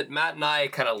player that Matt and I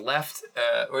kind of left,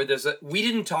 we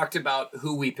didn't talk about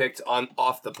who we picked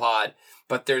off the pod,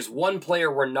 but there's one player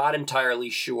we're not entirely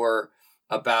sure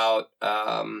about.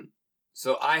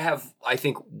 So I have, I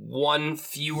think, one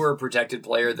fewer protected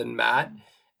player than Matt,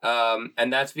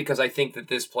 and that's because I think that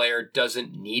this player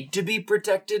doesn't need to be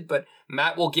protected, but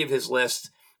Matt will give his list,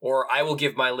 or I will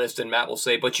give my list, and Matt will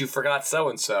say, "But you forgot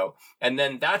so-and-so." And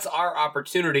then that's our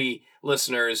opportunity,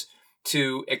 listeners,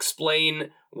 to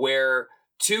explain where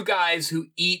 2 guys who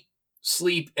eat,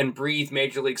 sleep, and breathe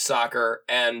Major League Soccer,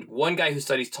 and one guy who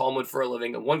studies Talmud for a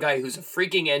living, and one guy who's a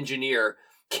freaking engineer,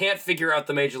 can't figure out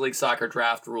the Major League Soccer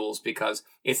draft rules because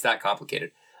it's that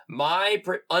complicated. My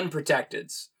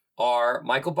unprotecteds are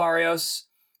Michael Barrios,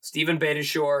 Steven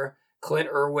Beitashour, Clint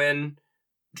Irwin,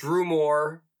 Drew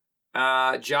Moore,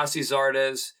 Jossie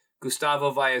Zardes,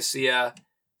 Gustavo Vallecilla,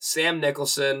 Sam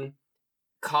Nicholson,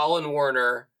 Colin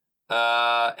Werner,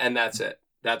 and that's it.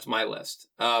 That's my list.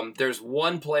 There's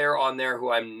one player on there who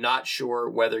I'm not sure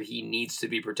whether he needs to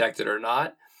be protected or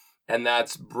not, and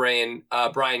that's Brian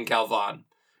Galvan.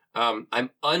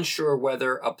 I'm unsure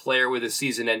whether a player with a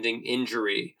season-ending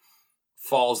injury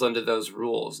falls under those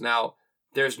rules. Now,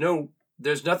 there's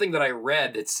nothing that I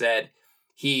read that said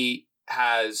he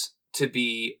has to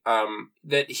be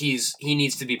that he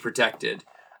needs to be protected.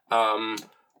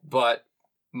 But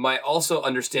my also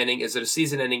understanding is that a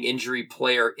season-ending injury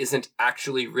player isn't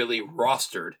actually really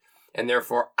rostered, and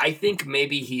therefore I think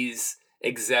maybe he's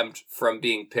exempt from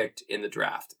being picked in the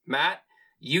draft. Matt,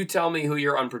 you tell me who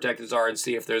your unprotecteds are and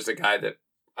see if there's a guy that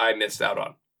I missed out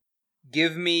on.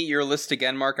 Give me your list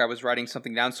again, Mark. I was writing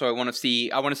something down, so I want to see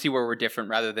where we're different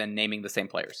rather than naming the same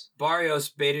players. Barrios,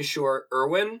 Beitashour,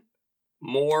 Irwin,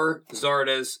 Moore,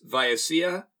 Zardes,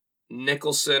 Vallecilla,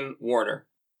 Nicholson, Warner.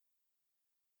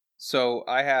 So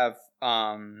I have,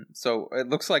 so it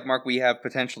looks like, Mark, we have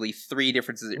potentially 3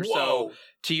 differences here. Whoa. So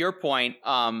to your point,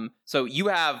 so you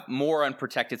have more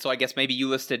unprotected. So I guess maybe you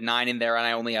listed 9 in there and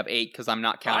I only have 8 because I'm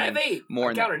not counting. I have 8. More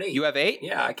I counted 8. You have 8?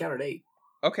 Yeah, I counted 8.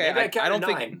 Okay. Maybe I counted don't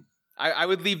 9. think I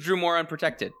would leave Drew Moore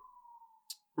unprotected.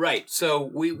 Right.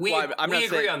 So we Well, I'm not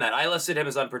agree saying- on that. I listed him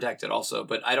as unprotected also,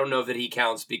 but I don't know that he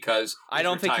counts because I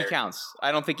don't he's think he retired. counts.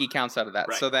 I don't think he counts out of that.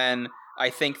 Right. So then I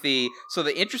think the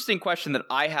interesting question that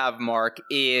I have, Mark,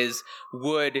 is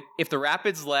if the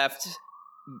Rapids left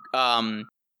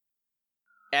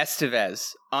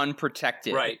Estevez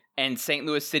unprotected, Right. and St.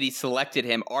 Louis City selected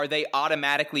him, are they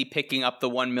automatically picking up the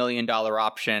 $1 million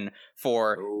option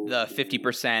for the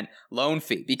 50% loan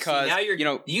fee? Because See,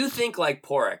 now you think like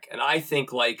Porek, and I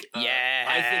think like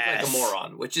I think like a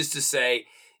moron, which is to say,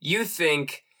 you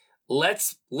think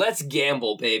let's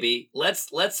gamble, baby. Let's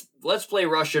play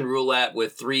Russian roulette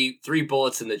with three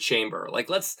bullets in the chamber. Like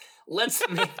let's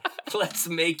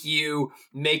make you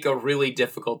make a really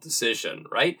difficult decision,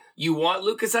 right? You want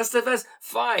Lucas Estevez?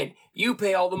 Fine. You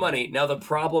pay all the money. Now the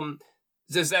problem,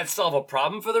 does that solve a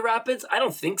problem for the Rapids? I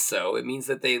don't think so. It means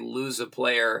that they lose a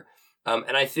player.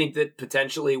 And I think that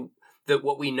potentially that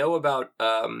what we know about,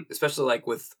 especially like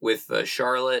with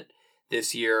Charlotte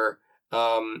this year,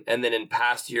 and then in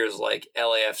past years like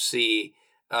LAFC,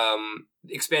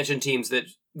 expansion teams that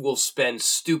will spend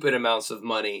stupid amounts of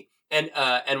money, and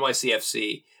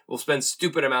NYCFC will spend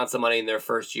stupid amounts of money in their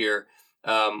first year,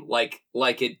 like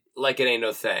it ain't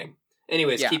no thing.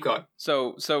 Anyways, keep going.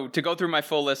 So to go through my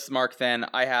full list, Mark, then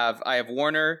I have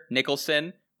Warner,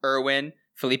 Nicholson, Irwin,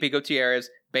 Felipe Gutierrez,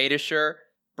 Beitashour,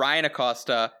 Brian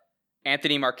Acosta,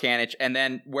 Anthony Markanich, and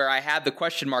then where I had the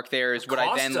question mark there is would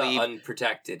I then leave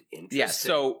unprotected. Interesting. Yeah,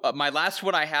 so my last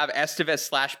one I have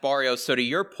Estevez/Barrios. So to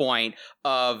your point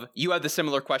of you have the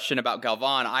similar question about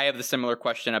Galvan, I have the similar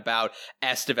question about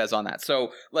Estevez on that.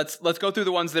 So let's go through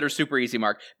the ones that are super easy,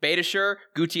 Mark. Beitashour,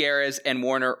 Gutierrez, and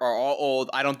Warner are all old.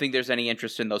 I don't think there's any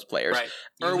interest in those players. Right.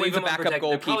 Irwin's a backup goalkeeper.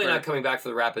 They're probably not coming back for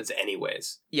the Rapids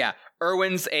anyways. Yeah.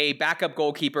 Irwin's a backup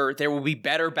goalkeeper. There will be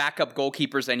better backup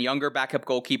goalkeepers and younger backup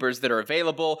goalkeepers that are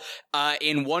available.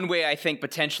 In one way, I think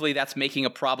potentially that's making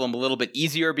a problem a little bit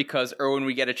easier because Irwin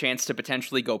would get a chance to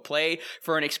potentially go play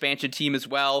for an expansion team as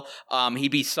well.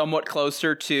 He'd be somewhat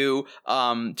closer to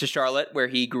Charlotte, where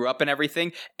he grew up and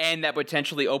everything, and that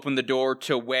potentially opened the door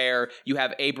to where you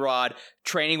have Abrod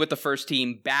training with the first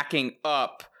team, backing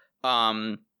up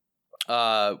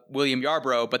William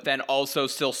Yarbrough, but then also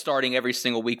still starting every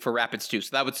single week for Rapids too.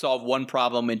 So that would solve one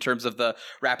problem in terms of the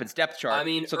Rapids depth chart. I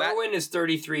mean, so Irwin is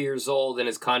 33 years old and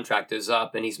his contract is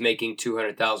up and he's making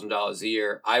 $200,000 a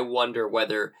year. I wonder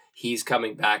whether he's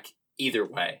coming back either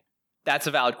way. That's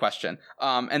a valid question.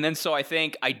 And then so I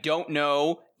don't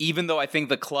know, even though I think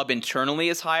the club internally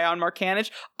is high on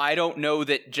Markanich, I don't know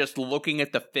that just looking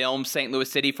at the film St.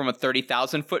 Louis City from a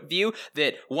 30,000 foot view,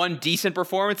 that one decent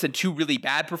performance and two really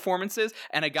bad performances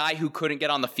and a guy who couldn't get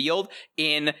on the field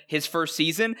in his first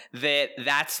season, that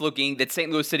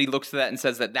St. Louis City looks to that and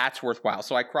says that that's worthwhile.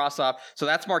 So I cross off. So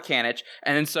that's Markanich.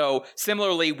 And then so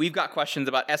similarly, we've got questions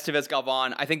about Estevez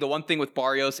Galvan. I think the one thing with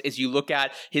Barrios is you look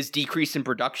at his decrease in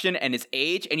production and his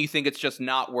age and you think it's just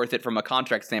not worth it from a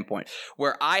contract standpoint.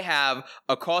 Where I have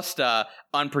Acosta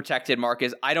unprotected,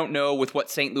 Marcus. I don't know with what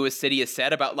St. Louis City has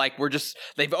said about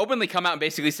they've openly come out and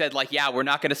basically said we're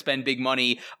not going to spend big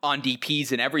money on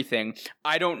DPs and everything.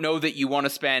 I don't know that you want to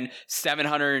spend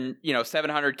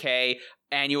 $700K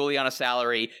annually on a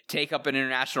salary, take up an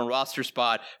international roster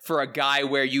spot for a guy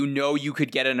where you could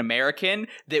get an American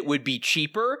that would be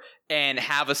cheaper and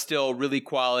have a still really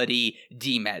quality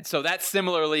D-med. So that's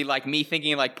similarly like me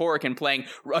thinking like Porek and playing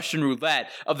Russian roulette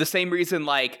of the same reason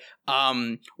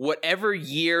whatever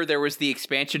year there was the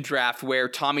expansion draft where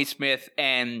Tommy Smith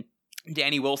and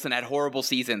Danny Wilson had horrible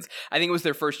seasons. I think it was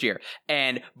their first year.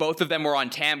 And both of them were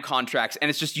on TAM contracts. And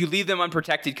it's just you leave them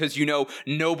unprotected because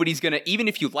nobody's going to, even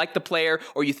if you like the player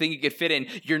or you think you could fit in,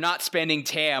 you're not spending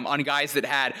TAM on guys that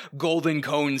had golden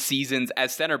cone seasons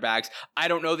as center backs. I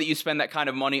don't know that you spend that kind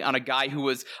of money on a guy who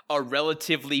was a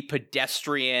relatively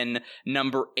pedestrian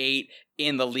number 8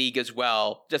 in the league as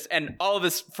well. And all of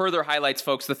this further highlights,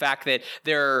 folks, the fact that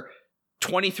there are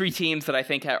 23 teams that I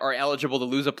think are eligible to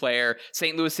lose a player.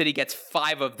 St. Louis City gets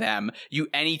 5 of them.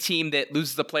 Any team that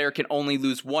loses a player can only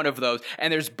lose one of those.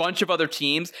 And there's a bunch of other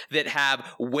teams that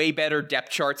have way better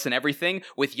depth charts and everything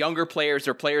with younger players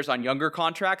or players on younger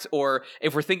contracts. Or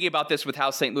if we're thinking about this with how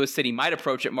St. Louis City might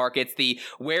approach it, Mark, it's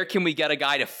where can we get a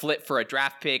guy to flip for a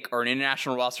draft pick or an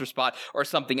international roster spot or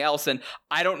something else? And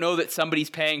I don't know that somebody's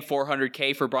paying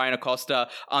 $400K for Brian Acosta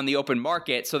on the open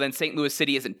market. So then St. Louis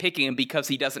City isn't picking him because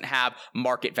he doesn't have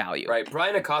market value. Right.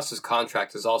 Brian Acosta's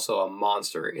contract is also a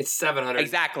monster. It's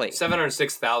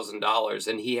 $706,000,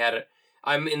 and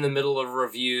I'm in the middle of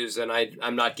reviews, and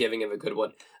I'm not giving him a good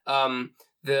one.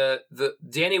 The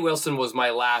Danny Wilson was my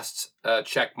last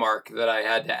check mark that I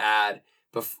had to add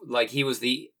like he was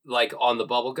the like on the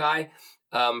bubble guy.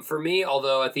 For me,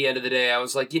 although at the end of the day, I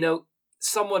was like,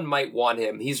 someone might want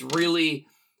him. He's really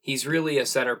a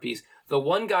centerpiece. The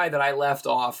one guy that I left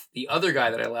off, the other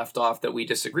guy that I left off that we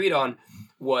disagreed on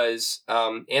was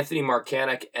Anthony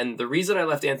Markanic. And the reason I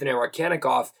left Anthony Markanic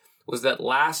off was that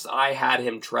last I had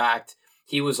him tracked,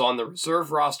 he was on the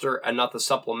reserve roster and not the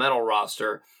supplemental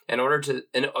roster. And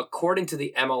according to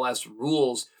the MLS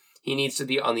rules, he needs to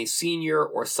be on the senior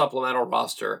or supplemental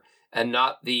roster and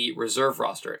not the reserve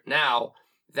roster. Now,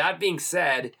 that being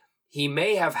said, he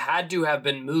may have had to have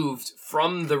been moved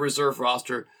from the reserve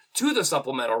roster to the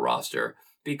supplemental roster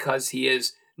because he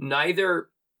is neither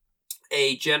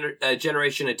a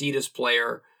Generation Adidas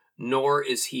player nor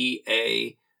is he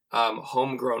a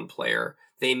homegrown player.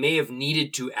 They may have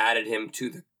needed to added him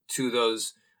to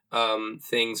those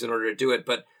things in order to do it,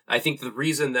 but I think the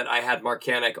reason that I had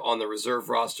Markanic on the reserve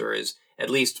roster is, at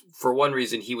least for one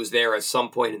reason, he was there at some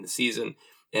point in the season,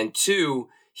 and two,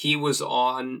 he was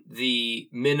on the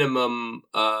minimum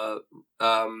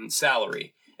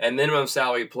salary, and minimum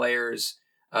salary players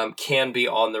can be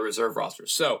on the reserve roster.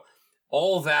 So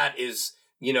all that is,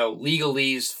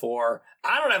 legalese for,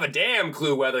 I don't have a damn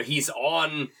clue whether he's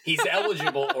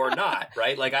eligible or not,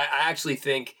 right? Like, I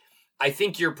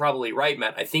think you're probably right,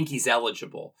 Matt. I think he's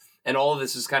eligible. And all of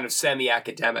this is kind of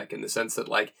semi-academic in the sense that,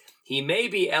 like, he may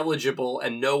be eligible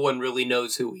and no one really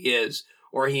knows who he is,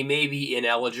 or he may be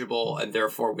ineligible and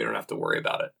therefore we don't have to worry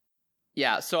about it.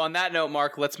 Yeah, so on that note,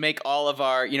 Mark, let's make all of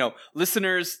our,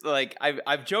 listeners, like,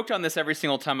 I've joked on this every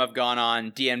single time I've gone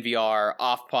on DNVR,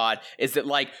 off pod, is that,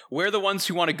 like, we're the ones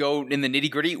who want to go in the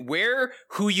nitty-gritty. We're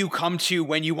who you come to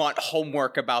when you want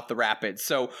homework about the Rapids.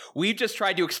 So we've just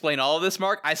tried to explain all of this,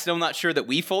 Mark. I'm still not sure that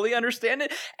we fully understand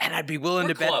it, and I'd be willing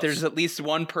to bet there's at least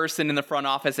one person in the front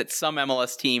office at some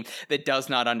MLS team that does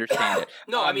not understand it.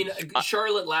 No,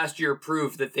 Charlotte last year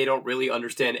proved that they don't really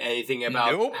understand anything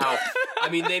about how...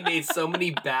 they made so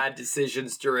many bad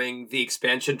decisions during the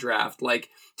expansion draft, like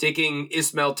taking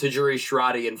Ismail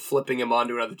Tajuri-Shradi and flipping him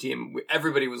onto another team.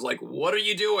 Everybody was like, what are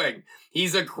you doing?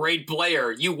 He's a great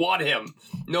player. You want him.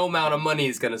 No amount of money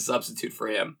is going to substitute for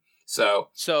him. So,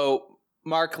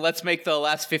 Mark, let's make the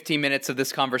last 15 minutes of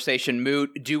this conversation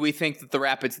moot. Do we think that the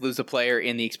Rapids lose a player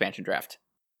in the expansion draft?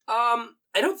 I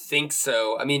don't think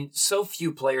so. So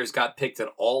few players got picked at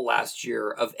all last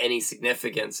year of any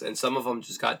significance, and some of them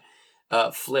just got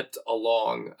flipped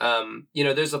along.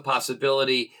 There's a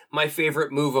possibility. My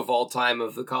favorite move of all time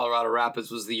of the Colorado Rapids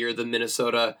was the year the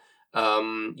Minnesota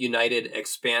United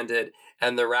expanded,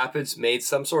 and the Rapids made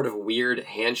some sort of weird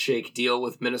handshake deal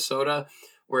with Minnesota,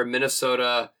 where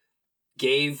Minnesota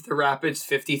gave the Rapids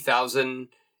 $50,000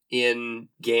 in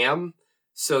GAM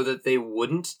so that they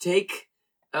wouldn't take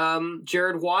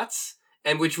Jared Watts,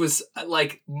 and which was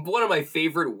like one of my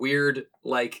favorite weird,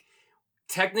 like,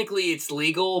 technically it's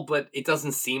legal, but it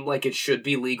doesn't seem like it should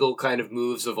be legal kind of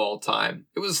moves of all time.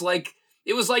 It was like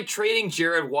trading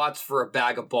Jared Watts for a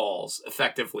bag of balls,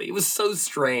 effectively. It was so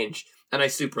strange, and I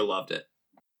super loved it.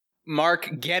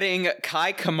 Mark, getting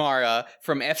Kai Kamara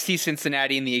from FC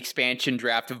Cincinnati in the expansion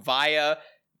draft via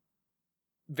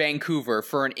Vancouver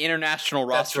for an international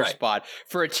roster spot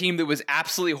for a team that was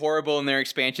absolutely horrible in their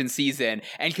expansion season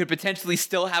and could potentially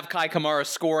still have Kai Kamara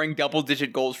scoring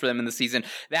double-digit goals for them in the season.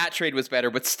 That trade was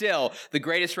better, but still, the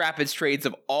greatest Rapids trades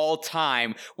of all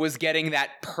time was getting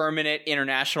that permanent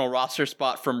international roster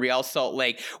spot from Real Salt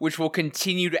Lake, which will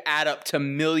continue to add up to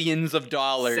millions of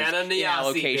dollars in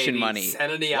allocation money.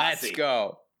 Let's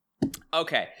go.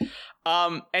 Okay.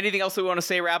 Anything else we want to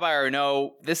say, Rabbi, or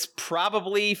no? This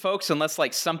probably, folks, unless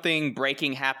like something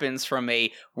breaking happens from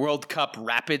a World Cup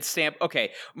Rapid stamp.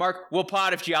 Okay, Mark, we'll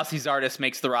pod if Gyasi Zardes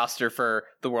makes the roster for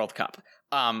the World Cup.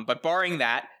 But barring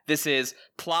that, this is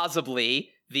plausibly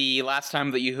the last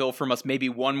time that you hear from us, maybe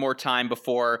one more time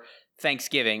before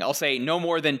Thanksgiving. I'll say no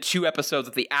more than 2 episodes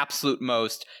at the absolute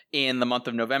most in the month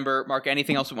of November. Mark,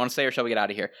 anything else we want to say, or shall we get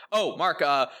out of here? Oh, Mark,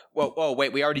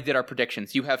 wait, we already did our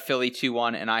predictions. You have Philly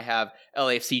 2-1, and I have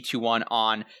LAFC 2-1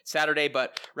 on Saturday.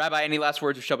 But, Rabbi, any last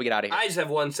words, or shall we get out of here? I just have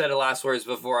one set of last words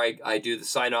before I do the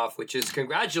sign-off, which is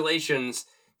congratulations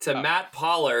to Matt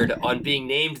Pollard on being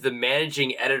named the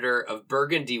managing editor of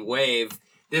Burgundy Wave.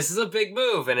 This is a big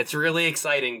move, and it's really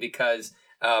exciting because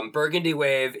Burgundy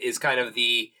Wave is kind of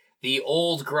the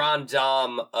old grand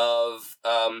dame of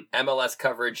MLS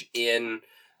coverage in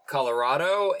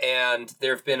Colorado, and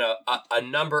there have been a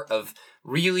number of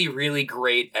really, really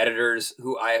great editors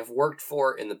who I have worked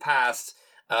for in the past,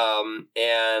 and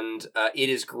it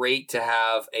is great to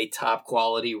have a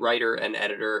top-quality writer and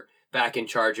editor back in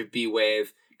charge of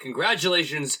B-Wave.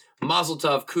 Congratulations, Mazel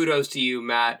Tov, kudos to you,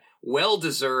 Matt.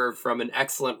 well-deserved from an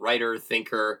excellent writer,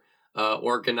 thinker,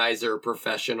 organizer,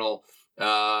 professional.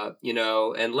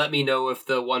 And let me know if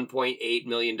the $1.8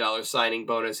 million signing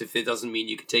bonus, if it doesn't mean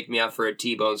you can take me out for a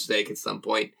T-bone steak at some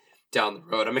point down the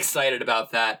road. I'm excited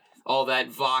about that. All that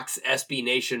Vox SB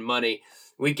Nation money.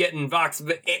 We getting Vox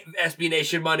SB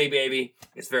Nation money, baby.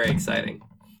 It's very exciting.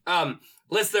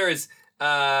 Listeners,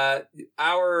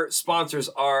 our sponsors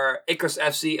are Icarus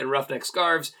FC and Roughneck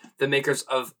Scarves, the makers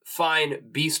of fine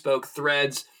bespoke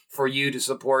threads for you to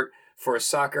support for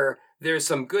soccer. There's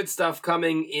some good stuff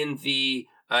coming in the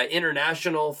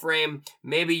international frame.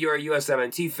 Maybe you're a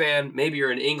USMNT fan. Maybe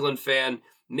you're an England fan.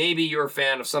 Maybe you're a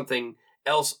fan of something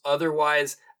else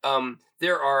otherwise.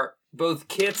 There are both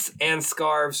kits and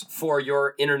scarves for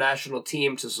your international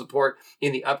team to support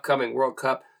in the upcoming World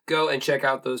Cup. Go and check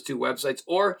out those two websites.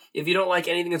 Or if you don't like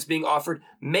anything that's being offered,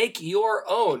 make your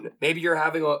own. Maybe you're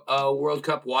having a World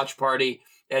Cup watch party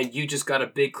and you just got a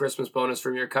big Christmas bonus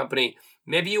from your company.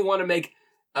 Maybe you want to make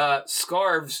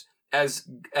scarves as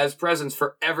presents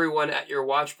for everyone at your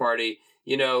watch party.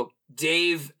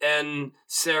 Dave and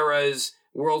Sarah's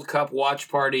World Cup watch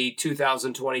party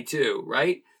 2022,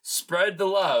 right? Spread the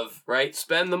love, right?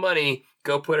 Spend the money.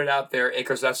 Go put it out there.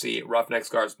 Icarus FC, Roughneck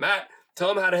Scarves. Matt,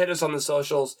 tell them how to hit us on the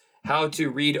socials, how to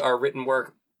read our written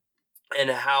work, and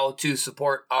how to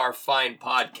support our fine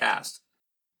podcast.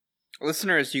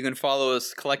 Listeners, you can follow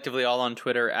us collectively all on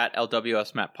Twitter at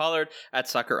LWS Matt Pollard, at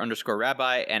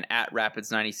soccer_rabbi, and at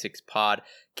Rapids96pod.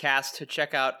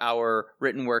 Check out our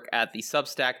written work at the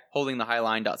Substack,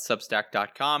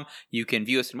 holdingthehighline.substack.com. You can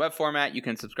view us in web format. You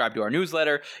can subscribe to our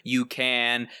newsletter. You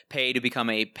can pay to become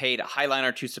a paid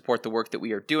Highliner to support the work that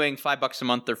we are doing. $5 a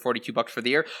month or $42 for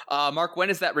the year. Mark, when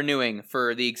is that renewing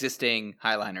for the existing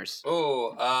Highliners?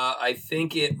 I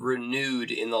think it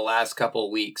renewed in the last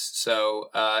couple weeks. So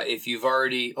if you've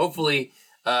already, hopefully,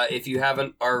 if you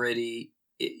haven't already,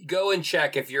 go and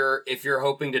check if you're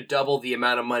hoping to double the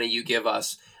amount of money you give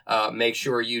us. Make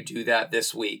sure you do that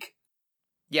this week.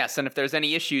 Yes, and if there's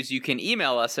any issues, you can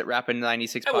email us at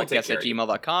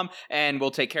rapid96podcast@gmail.com, and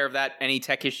we'll take care of that. Any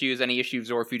tech issues, any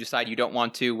issues, or if you decide you don't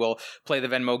want to, we'll play the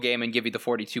Venmo game and give you the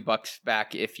 $42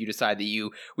 back if you decide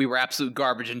that we were absolute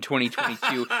garbage in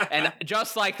 2022. And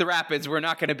just like the Rapids, we're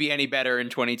not going to be any better in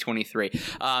 2023.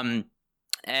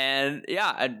 And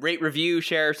rate, review,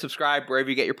 share, subscribe wherever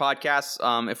you get your podcasts.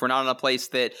 If we're not in a place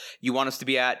that you want us to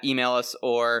be at, email us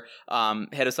or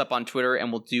hit us up on Twitter,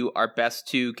 and we'll do our best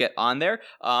to get on there.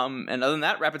 And other than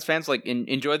that, Rapids fans,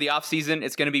 enjoy the off season.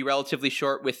 It's going to be relatively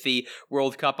short with the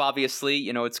World Cup. Obviously,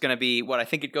 it's going to be I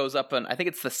think it goes up on. I think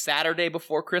it's the Saturday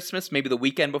before Christmas, maybe the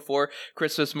weekend before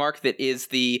Christmas. Mark, that is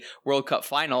the World Cup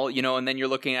final. And then you're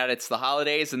looking at it's the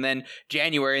holidays, and then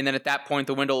January, and then at that point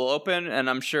the window will open, and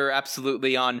I'm sure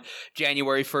absolutely on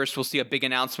January 1st, we'll see a big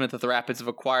announcement that the Rapids have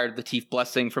acquired the Teef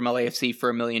Blessing from LAFC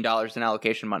for $1 million in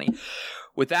allocation money.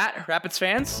 With that, Rapids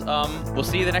fans, we'll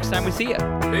see you the next time we see you.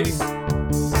 Peace.